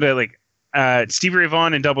 but Stevie Ray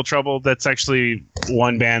Vaughan and Double Trouble, that's actually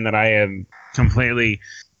one band that I am completely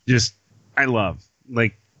I love.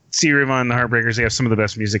 Like Stevie Ray Vaughan and the Heartbreakers, they have some of the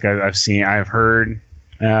best music I've heard.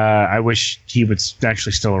 I wish he was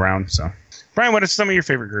actually still around. So, Brian, what are some of your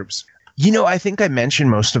favorite groups? You know, I think I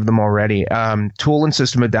mentioned most of them already. Tool and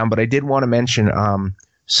System of a Down, but I did want to mention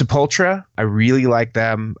Sepultura. I really like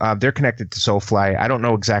them. They're connected to Soulfly. I don't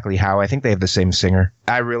know exactly how. I think they have the same singer.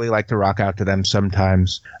 I really like to rock out to them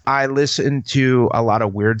sometimes. I listen to a lot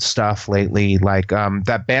of weird stuff lately, like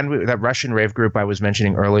that Russian rave group I was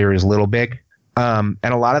mentioning earlier is Little Big. And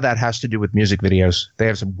a lot of that has to do with music videos. They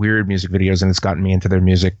have some weird music videos, and it's gotten me into their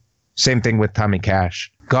music. Same thing with Tommy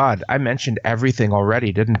Cash. God, I mentioned everything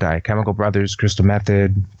already, didn't I? Chemical Brothers, Crystal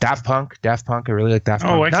Method, Daft Punk. I really like Daft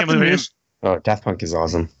Punk. Oh, I can't believe it. Oh, Daft Punk is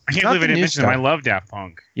awesome. I can't Not believe I the didn't new mention them. I stuff. love Daft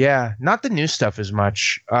Punk. Yeah, not the new stuff as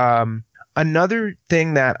much. Another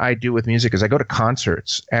thing that I do with music is I go to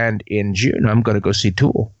concerts, and in June I'm going to go see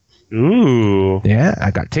Tool. Ooh. Yeah,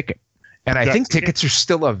 I got a ticket. And I Got think a ticket? tickets are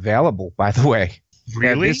still available, by the way. And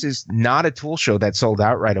Really? this is not a Tool show that sold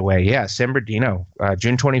out right away. Yeah, San Bernardino,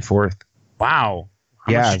 June 24th. Wow.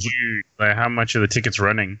 Yeah. How much are the tickets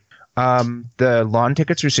running? The lawn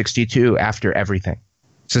tickets are $62 after everything.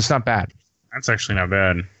 So it's not bad. That's actually not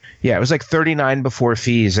bad. Yeah, it was like $39 before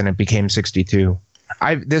fees, and it became $62.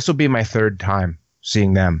 This will be my third time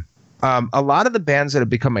seeing them. A lot of the bands that have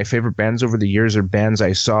become my favorite bands over the years are bands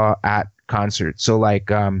I saw at concerts. So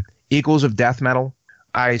like Eagles of Death Metal,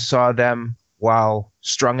 I saw them while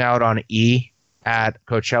strung out on E at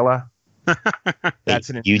Coachella. That's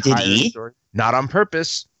an You did entire E? story. Not on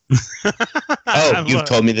purpose. Oh, you've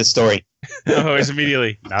told me this story. Oh, it's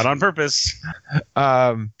immediately. Not on purpose.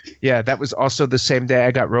 Yeah, that was also the same day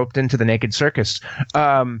I got roped into the Naked Circus.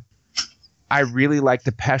 I really like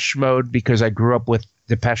Depeche Mode because I grew up with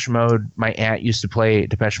Depeche Mode. My aunt used to play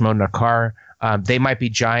Depeche Mode in a car. They Might Be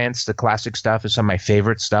Giants. The classic stuff is some of my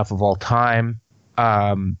favorite stuff of all time.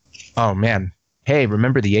 Oh, man. Hey,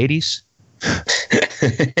 remember the 80s?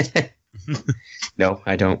 No,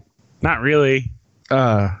 I don't. Not really.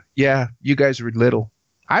 Yeah, you guys were little.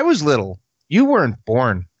 I was little. You weren't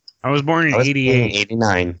born. I was born in I was 88.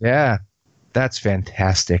 89. Yeah, that's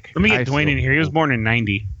fantastic. Let me get I Dwayne feel in here. He was cool. born in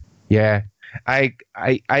 90. Yeah, I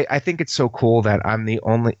think it's so cool that I'm the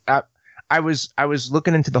only. I was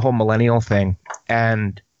looking into the whole millennial thing,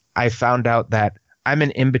 and I found out that I'm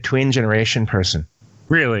an in between generation person.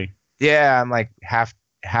 Really? Yeah, I'm like half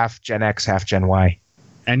Gen X, half Gen Y,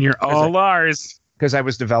 And you're all ours. because I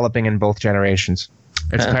was developing in both generations.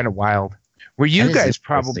 It's Huh. kind of wild. Where you That is guys interesting.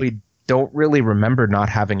 probably don't really remember not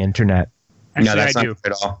having internet. Actually, no, that's I not do.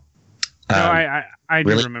 true at all. No, I do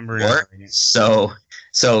really remember poor. it.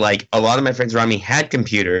 So like a lot of my friends around me had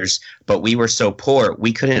computers, but we were so poor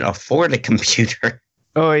we couldn't afford a computer.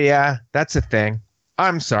 Oh yeah, that's a thing.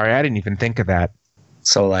 I'm sorry, I didn't even think of that.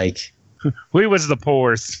 So like, We was the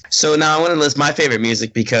poorest. so now I want to list my favorite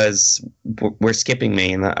music because we're skipping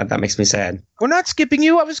me, and that makes me sad. We're not skipping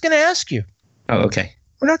you. I was going to ask you. Oh, okay.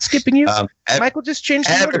 We're not skipping you. Ev- Michael just changed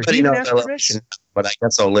the order. Everybody He didn't knows ask I love permission. Ghost, but I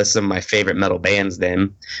guess I'll list some of my favorite metal bands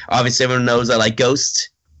then. Obviously, everyone knows I like Ghost,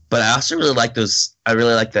 but I also really like those. I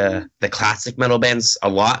really like the classic metal bands a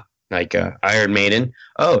lot, like Iron Maiden.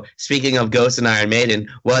 Oh, speaking of Ghost and Iron Maiden,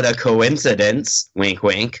 what a coincidence! Wink,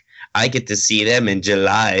 wink. I get to see them in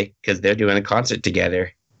July because they're doing a concert together.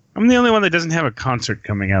 I'm the only one that doesn't have a concert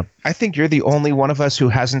coming up. I think you're the only one of us who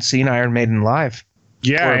hasn't seen Iron Maiden live.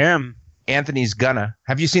 Yeah, Or- I am. Anthony's gonna.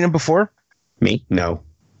 Have you seen him before? Me? No.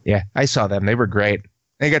 Yeah, I saw them. They were great.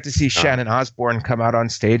 I got to see Shannon Osbourne come out on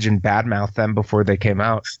stage and badmouth them before they came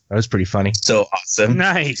out. That was pretty funny. So awesome.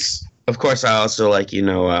 Nice. Of course, I also like,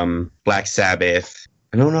 Black Sabbath.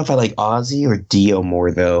 I don't know if I like Ozzy or Dio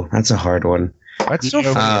more, though. That's a hard one. That's so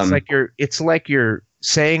funny. Um, It's like you're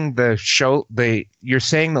saying you're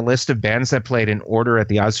saying the list of bands that played in order at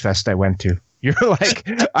the Ozfest I went to. You're like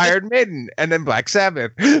Iron Maiden, and then Black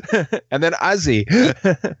Sabbath, and then Ozzy.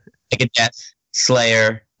 Megadeth,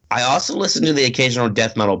 Slayer. I also listen to the occasional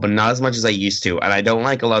death metal, but not as much as I used to. And I don't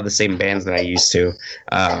like a lot of the same bands that I used to.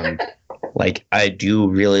 Like, I do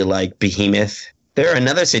really like Behemoth. They're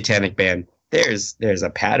another satanic band. There's a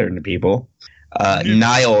pattern to people.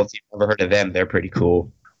 Nile, if you've ever heard of them, they're pretty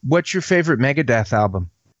cool. What's your favorite Megadeth album?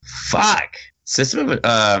 Fuck.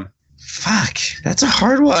 Fuck. That's a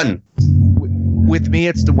hard one. With me,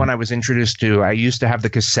 it's the one I was introduced to. I used to have the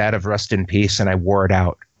cassette of Rust in Peace, and I wore it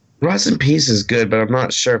out. Rust in Peace is good, but I'm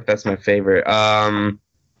not sure if that's my favorite.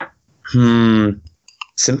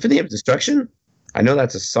 Symphony of Destruction? I know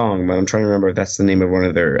that's a song, but I'm trying to remember if that's the name of one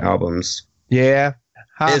of their albums. Yeah.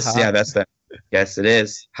 Yeah, that's that. Yes, it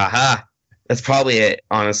is. Haha. That's probably it,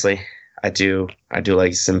 honestly. I do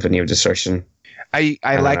like Symphony of Destruction. I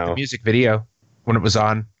don't liked know. the music video when it was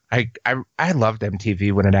on. I loved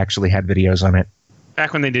MTV when it actually had videos on it.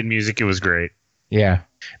 Back when they did music, it was great. Yeah.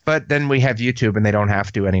 But then we have YouTube and they don't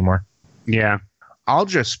have to anymore. Yeah. I'll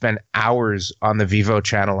just spend hours on the Vivo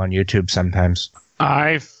channel on YouTube sometimes.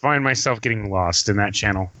 I find myself getting lost in that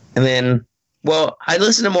channel. And then, well, I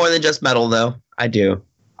listen to more than just metal, though. I do.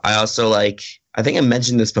 I also like, I think I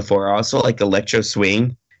mentioned this before, I also like electro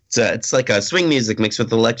swing. It's like a swing music mixed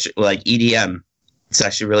with like EDM. It's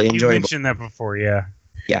actually really You enjoyable. mentioned that before, yeah.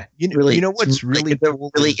 Yeah, You know what's it's really it's a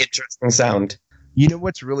cool? really interesting sound. You know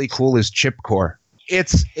what's really cool is chipcore.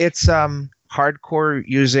 It's hardcore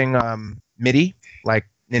using MIDI, like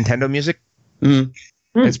Nintendo music. Mm.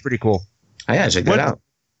 It's pretty cool. I gotta check that What- out.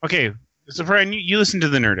 Okay, so Brian, you listen to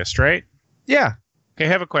The Nerdist, right? Yeah. Okay, I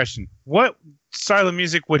have a question. What style of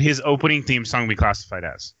music would his opening theme song be classified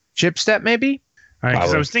as? Chipstep, maybe? Because I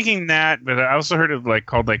Probably. was thinking that, but I also heard of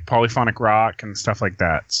called polyphonic rock and stuff like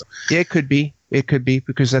that. So, Yeah, it could be. It could be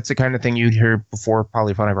because that's the kind of thing you'd hear before a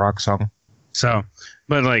polyphonic rock song.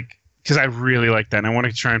 but because I really like that, and I want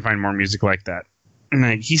to try and find more music like that.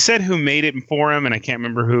 And he said who made it for him, and I can't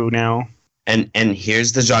remember who now. And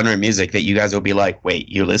here's the genre of music that you guys will be like, wait,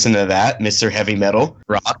 you listen to that, Mr. Heavy Metal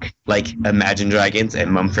Rock, like Imagine Dragons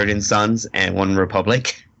and Mumford and Sons and One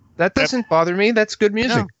Republic. That doesn't bother me. That's good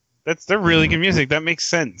music. They're really good music. That makes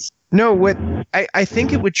sense. No, what I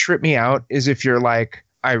think it would trip me out is if you're like,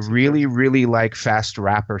 I really, really like fast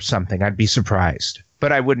rap or something. I'd be surprised.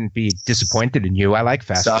 But I wouldn't be disappointed in you. I like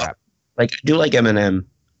fast Stop. rap. Like, I do like Eminem.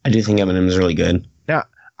 I do think Eminem is really good. Now,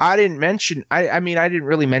 I didn't mention I didn't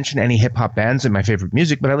really mention any hip hop bands in my favorite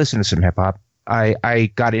music, but I listen to some hip hop.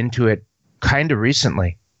 I got into it kind of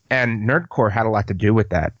recently, and nerdcore had a lot to do with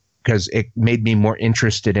that because it made me more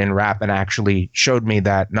interested in rap and actually showed me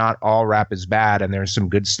that not all rap is bad and there's some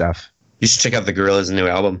good stuff. You should check out the Gorillaz' new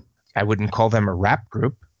album. I wouldn't call them a rap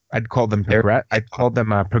group. I'd call them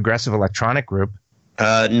a progressive electronic group.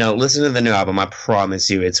 No, listen to the new album. I promise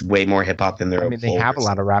you, it's way more hip hop than their I mean, they have a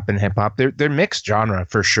lot of rap and hip hop. They're mixed genre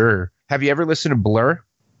for sure. Have you ever listened to Blur?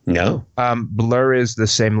 No, Blur is the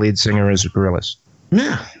same lead singer as Gorillaz.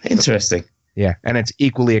 no, interesting. Yeah, and it's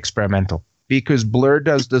equally experimental because Blur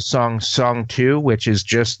does the song 2, which is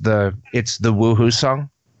just the woohoo song.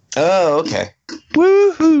 Oh, okay.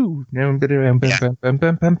 Woohoo!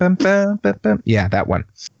 Yeah, that one.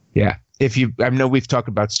 Yeah. I know we've talked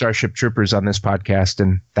about Starship Troopers on this podcast,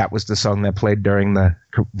 and that was the song that played during the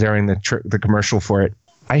commercial for it.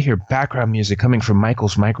 I hear background music coming from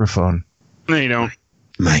Michael's microphone. No, you don't.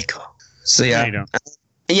 Michael. So No, yeah, you don't.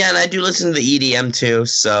 yeah, and I do listen to the EDM too.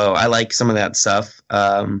 So I like some of that stuff.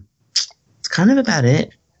 It's kind of about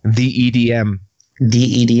it. The EDM.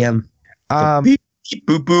 The EDM. Beep, beep,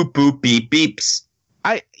 boop, boop, boop, beep, beeps.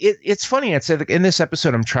 It's funny. I'd say that in this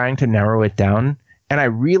episode, I'm trying to narrow it down, and I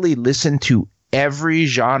really listen to every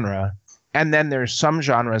genre. And then there's some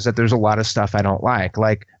genres that there's a lot of stuff I don't like.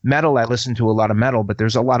 Like metal, I listen to a lot of metal, but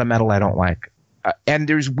there's a lot of metal I don't like. And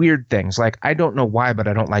there's weird things. Like I don't know why, but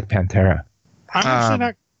I don't like Pantera. I'm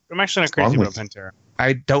actually not crazy about Pantera.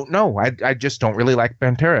 I don't know. I just don't really like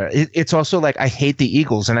Pantera. It's also like I hate the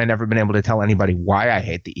Eagles, and I've never been able to tell anybody why I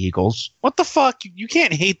hate the Eagles. What the fuck? You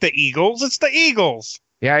can't hate the Eagles. It's the Eagles.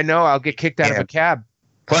 Yeah, I know. I'll get kicked out of a cab.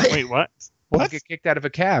 What? Wait, what? I'll What? get kicked out of a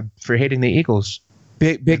cab for hating the Eagles.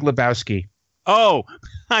 Big Lebowski. Oh,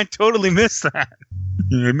 I totally missed that.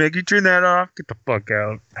 Make you turn that off. Get the fuck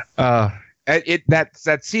out.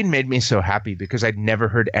 That scene made me so happy because I'd never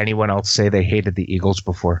heard anyone else say they hated the Eagles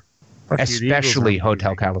before, Fuck you, the Eagles especially are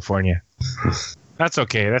Hotel amazing. California. That's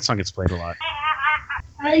okay. That song gets played a lot.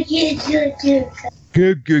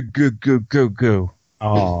 Go.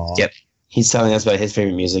 Oh, Yep. He's telling us about his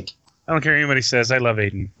favorite music. I don't care what anybody says. I love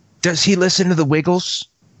Aiden. Does he listen to the Wiggles?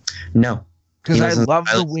 No, Because He I listens- love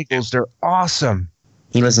I the listen Wiggles. They're awesome.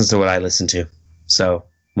 he listens to what I listen to. So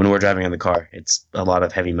when we're driving in the car, it's a lot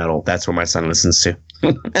of heavy metal. That's what my son listens to.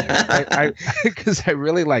 Because I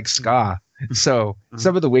really like ska. So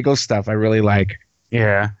some of the Wiggles stuff I really like.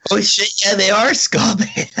 Yeah, Oh shit! Yeah, they are ska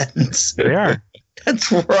bands. they are. That's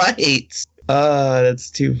right. Oh, that's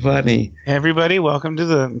too funny. Everybody, welcome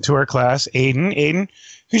to our class. Aiden,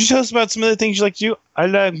 could you tell us about some of the things you like to do? I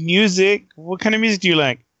love music. What kind of music do you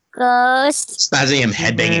like? Ghost. Imagine him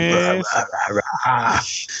headbanging.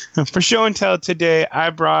 Yes. For show and tell today, I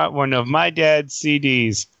brought one of my dad's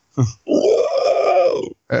CDs. Whoa!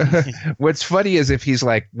 What's funny is if he's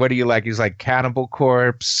like, what do you like? He's like Cannibal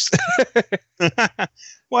Corpse.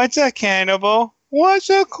 What's a cannibal? What's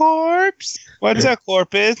a corpse? What's a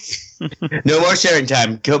corpus? No more sharing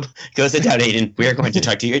time. Go sit down, Aiden. We are going to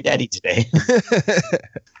talk to your daddy today.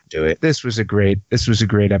 Do it. This was a great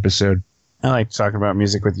episode. I like talking about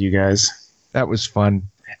music with you guys. That was fun.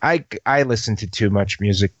 I listen to too much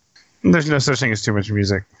music. There's no such thing as too much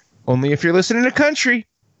music. Only if you're listening to country.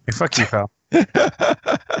 Hey, fuck you, pal.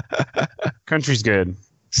 Country's good.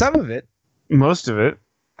 Some of it. Most of it.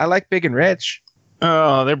 I like Big and Rich.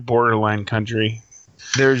 Oh, they're borderline country.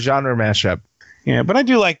 They're a genre mashup. Yeah, but I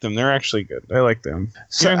do like them. They're actually good. I like them.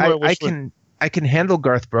 So Yeah, I can handle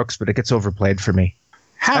Garth Brooks, but it gets overplayed for me.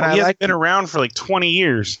 How? and I He hasn't like- been around for like 20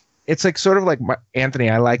 years. It's like sort of like Anthony.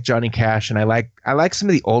 I like Johnny Cash, and I like some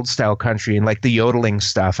of the old style country and like the yodeling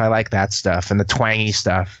stuff. I like that stuff and the twangy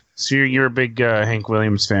stuff. So you're a big Hank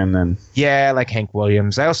Williams fan then? Yeah, I like Hank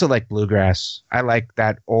Williams. I also like bluegrass. I like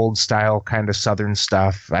that old style kind of southern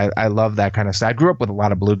stuff. I love that kind of stuff. I grew up with a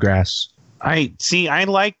lot of bluegrass. I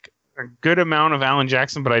like a good amount of Alan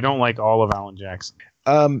Jackson, but I don't like all of Alan Jackson.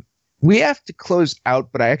 We have to close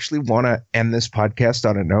out, but I actually want to end this podcast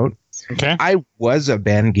on a note. Okay. I was a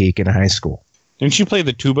band geek in high school. Didn't you play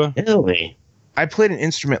the tuba? Really? I played an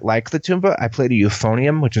instrument like the tuba. I played a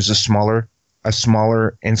euphonium, which is a smaller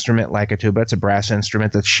instrument like a tuba. It's a brass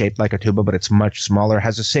instrument that's shaped like a tuba, but it's much smaller.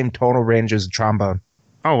 Has the same tonal range as a trombone.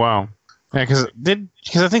 Oh wow. Yeah, because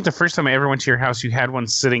I think the first time I ever went to your house, you had one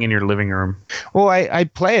sitting in your living room. Well, I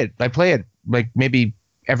play it. I play it like maybe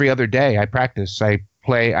every other day. I practice. I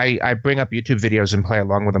bring up YouTube videos and play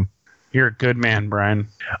along with them. You're a good man, Brian.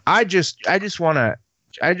 I just want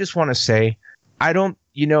to say, I don't,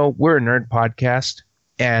 we're a nerd podcast,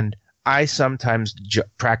 and I sometimes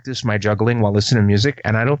practice my juggling while listening to music,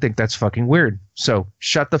 and I don't think that's fucking weird. So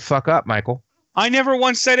shut the fuck up, Michael. I never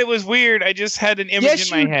once said it was weird. I just had an image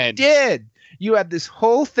in my head. Did. You had this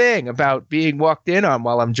whole thing about being walked in on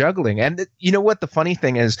while I'm juggling. And you know what the funny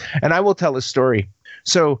thing is? And I will tell a story.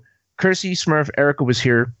 So Kersey, Smurf, Erica was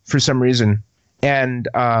here for some reason. And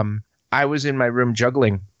I was in my room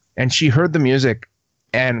juggling. And she heard the music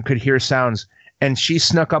and could hear sounds. And she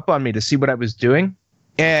snuck up on me to see what I was doing.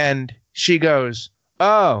 And she goes,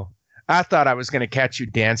 "Oh, I thought I was going to catch you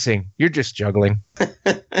dancing. You're just juggling."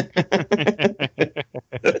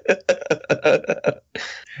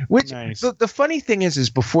 Which Nice. the funny thing is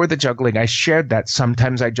before the juggling, I shared that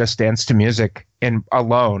sometimes I just dance to music and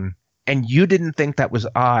alone, and you didn't think that was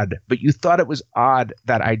odd, but you thought it was odd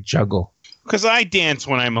that I juggle. Because I dance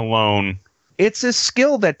when I'm alone. It's a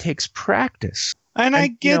skill that takes practice. And I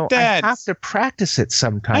And, get that. I have to practice it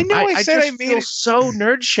sometimes. I know I said just I made feel it- so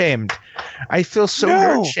nerd shamed. I feel so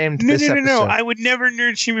nerd shamed. No, this no. episode. I would never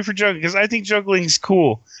nerd shame you for juggling because I think juggling's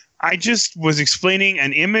cool. I just was explaining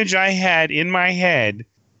an image I had in my head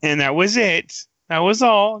And that was it. That was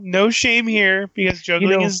all. No shame here because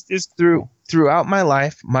juggling is throughout my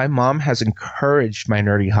life, my mom has encouraged my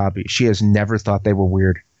nerdy hobby. She has never thought they were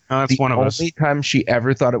weird. That's one of us. The only time she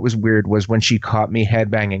ever thought it was weird was when she caught me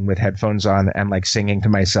headbanging with headphones on and like singing to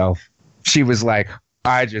myself. She was like,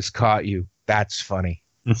 "I just caught you. That's funny."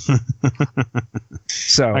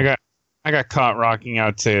 So I got caught rocking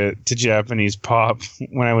out to Japanese pop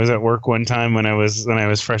when I was at work one time when I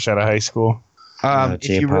was fresh out of high school. If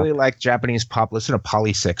you really like Japanese pop, listen to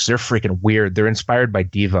Poly 6. They're freaking weird. They're inspired by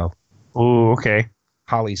Devo. Ooh, okay.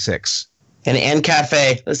 Poly 6. And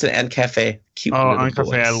Ancafe. Listen to Ancafe. Cute little Ancafe.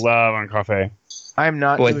 boys. I love Ancafe. I'm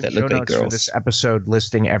not Boys doing that show look like notes for girls. this episode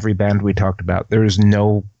listing every band we talked about. There is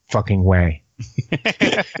no fucking way.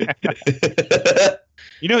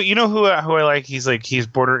 You know who I like? He's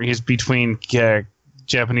between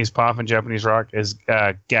Japanese pop and Japanese rock is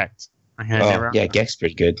Gex. Yeah, Gex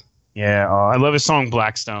pretty good. Yeah, I love his song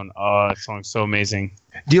Blackstone. Oh, that song's so amazing.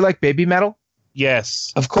 Do you like Baby Metal?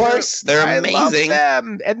 Yes. Of course, they're amazing. I love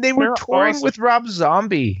them. And they were They're touring awesome. with Rob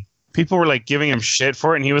Zombie. People were like giving him shit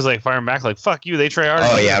for it, and he was like firing back, like "Fuck you, they try harder."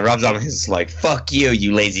 Oh yeah, Rob Zombie is like, "Fuck you,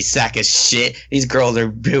 you lazy sack of shit. These girls are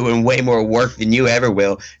doing way more work than you ever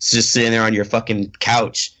will. It's just sitting there on your fucking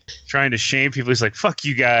couch." Trying to shame people. He's like, "Fuck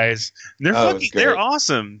you guys." And they're Oh, it was they're great.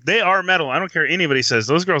 awesome. They are metal. I don't care what anybody says.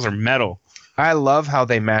 Those girls are metal. I love how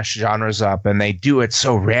they mash genres up and they do it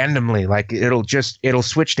so randomly. Like it'll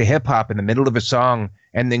switch to hip hop in the middle of a song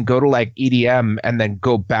and then go to like EDM and then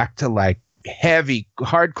go back to like heavy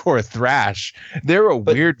hardcore thrash. They're a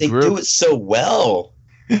But weird they group. do it so well.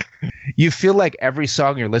 You feel like every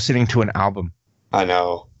song you're listening to an album. I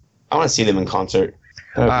know. I want to see them in concert.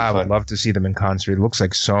 That would be I would fun. love to see them in concert. It looks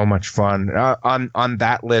like so much fun. On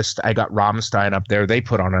that list, I got Rammstein up there. They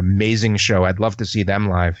put on an amazing show. I'd love to see them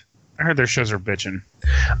live. I heard their shows are bitching.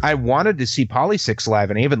 I wanted to see Poly 6 live,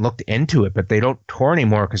 and I even looked into it, but they don't tour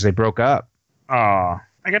anymore because they broke up. I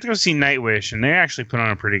got to go see Nightwish, and they actually put on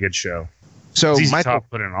a pretty good show. So, ZZ Michael, Top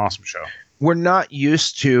put in an awesome show. we're not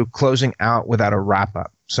used to closing out without a wrap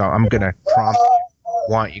up. So I'm going to prompt you.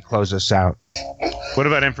 Why don't you close us out? What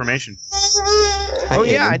about information? Oh,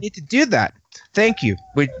 yeah, I need to do that. Thank you.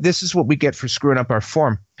 This is what we get for screwing up our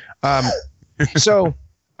form. So, all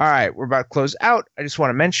right, we're about to close out. I just want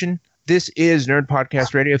to mention this is Nerd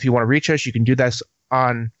Podcast Radio. If you want to reach us, you can do this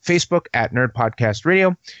on Facebook at Nerd Podcast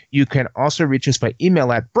Radio. You can also reach us by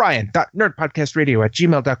email at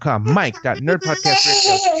brian.nerdpodcastradio@gmail.com,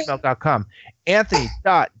 mike.nerdpodcastradio@gmail.com, Anthony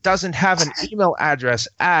doesn't have an email address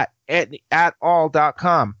at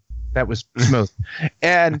all.com. That was smooth.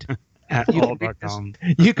 And All.com.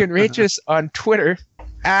 you can reach us on Twitter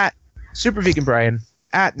at SuperVeganBrian,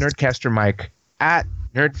 at NerdcasterMike, at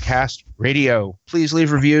Nerdcast Radio. Please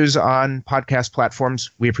leave reviews on podcast platforms.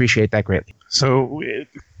 We appreciate that greatly. So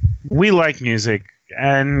we like music,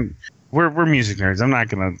 and we're music nerds. I'm not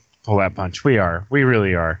going to pull that punch. We are. We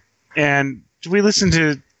really are. And we listen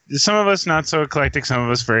to some of us not so eclectic, some of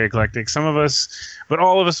us very eclectic, some of us, but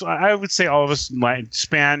all of us, I would say all of us like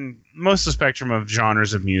span most of the spectrum of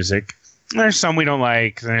genres of music. There's some we don't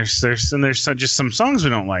like. There's just some songs we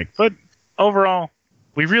don't like. But overall,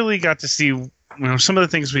 we really got to see some of the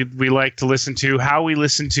things we like to listen to, how we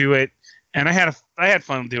listen to it. And I had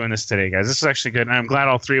fun doing this today, guys. This is actually good. And I'm glad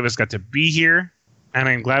all three of us got to be here. And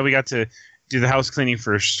I'm glad we got to do the house cleaning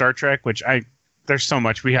for Star Trek, which there's so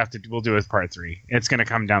much we'll do with part 3. It's going to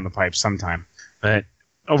come down the pipe sometime. But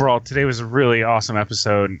overall, today was a really awesome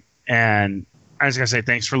episode. And I was going to say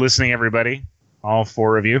thanks for listening, everybody. All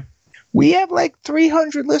 4 of you. We have like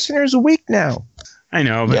 300 listeners a week now. I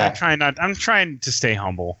know, but Yeah. I'm trying to stay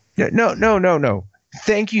humble. No.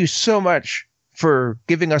 Thank you so much for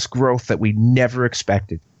giving us growth that we never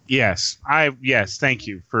expected. Yes, thank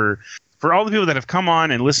you for all the people that have come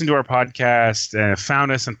on and listened to our podcast and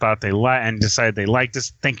found us and thought and decided they liked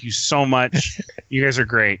us. Thank you so much. You guys are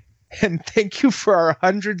great. And thank you for our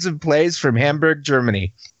hundreds of plays from Hamburg,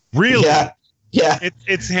 Germany. Really? Yeah.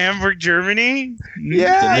 It's Hamburg, Germany?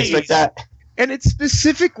 Yeah. Didn't expect that. And it's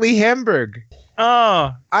specifically Hamburg.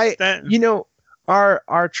 Oh,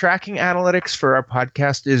 Our tracking analytics for our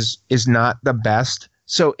podcast is not the best.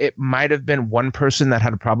 So it might have been one person that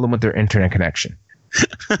had a problem with their internet connection.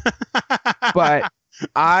 But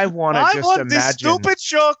I want to just imagine. this stupid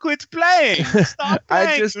show quit playing. Stop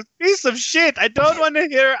playing this piece of shit. I don't want to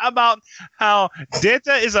hear about how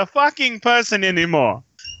Data is a fucking person anymore.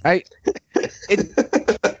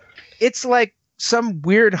 It's like some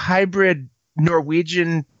weird hybrid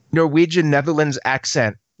Norwegian Netherlands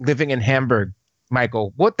accent living in Hamburg.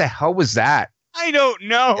 Michael, what the hell was that? I don't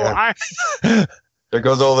know. Yeah. There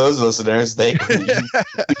goes all those listeners. They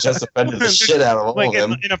just offended the shit out of all Like of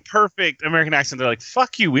them. in a perfect American accent, they're like,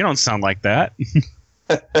 "Fuck you, we don't sound like that."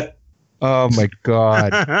 Oh my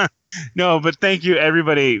God. No, but thank you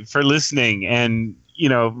everybody for listening and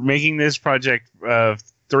making this project of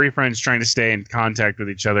three friends trying to stay in contact with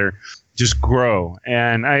each other just grow.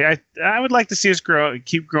 And I would like to see us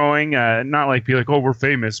keep growing. Not like be like, oh, we're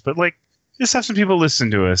famous, but like just have some people listen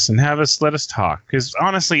to us and let us talk. Because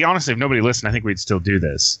honestly, if nobody listened, I think we'd still do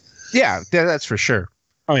this. Yeah, that's for sure.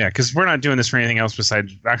 Oh yeah, because we're not doing this for anything else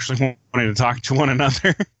besides actually wanting to talk to one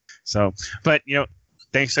another. So, but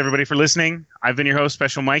thanks everybody for listening. I've been your host,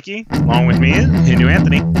 Special Mikey. Along with me is Hindu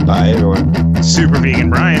Anthony. Bye, everyone. Super Vegan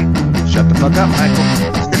Brian. Shut the fuck up, Michael.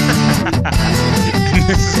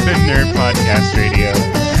 This has been Nerd Podcast Radio.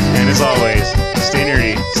 And as always, stay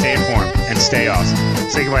nerdy, stay informed, and stay awesome.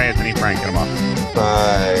 Say goodbye, Anthony. Frank, get him off.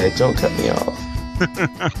 Bye. Don't cut me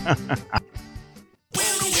off.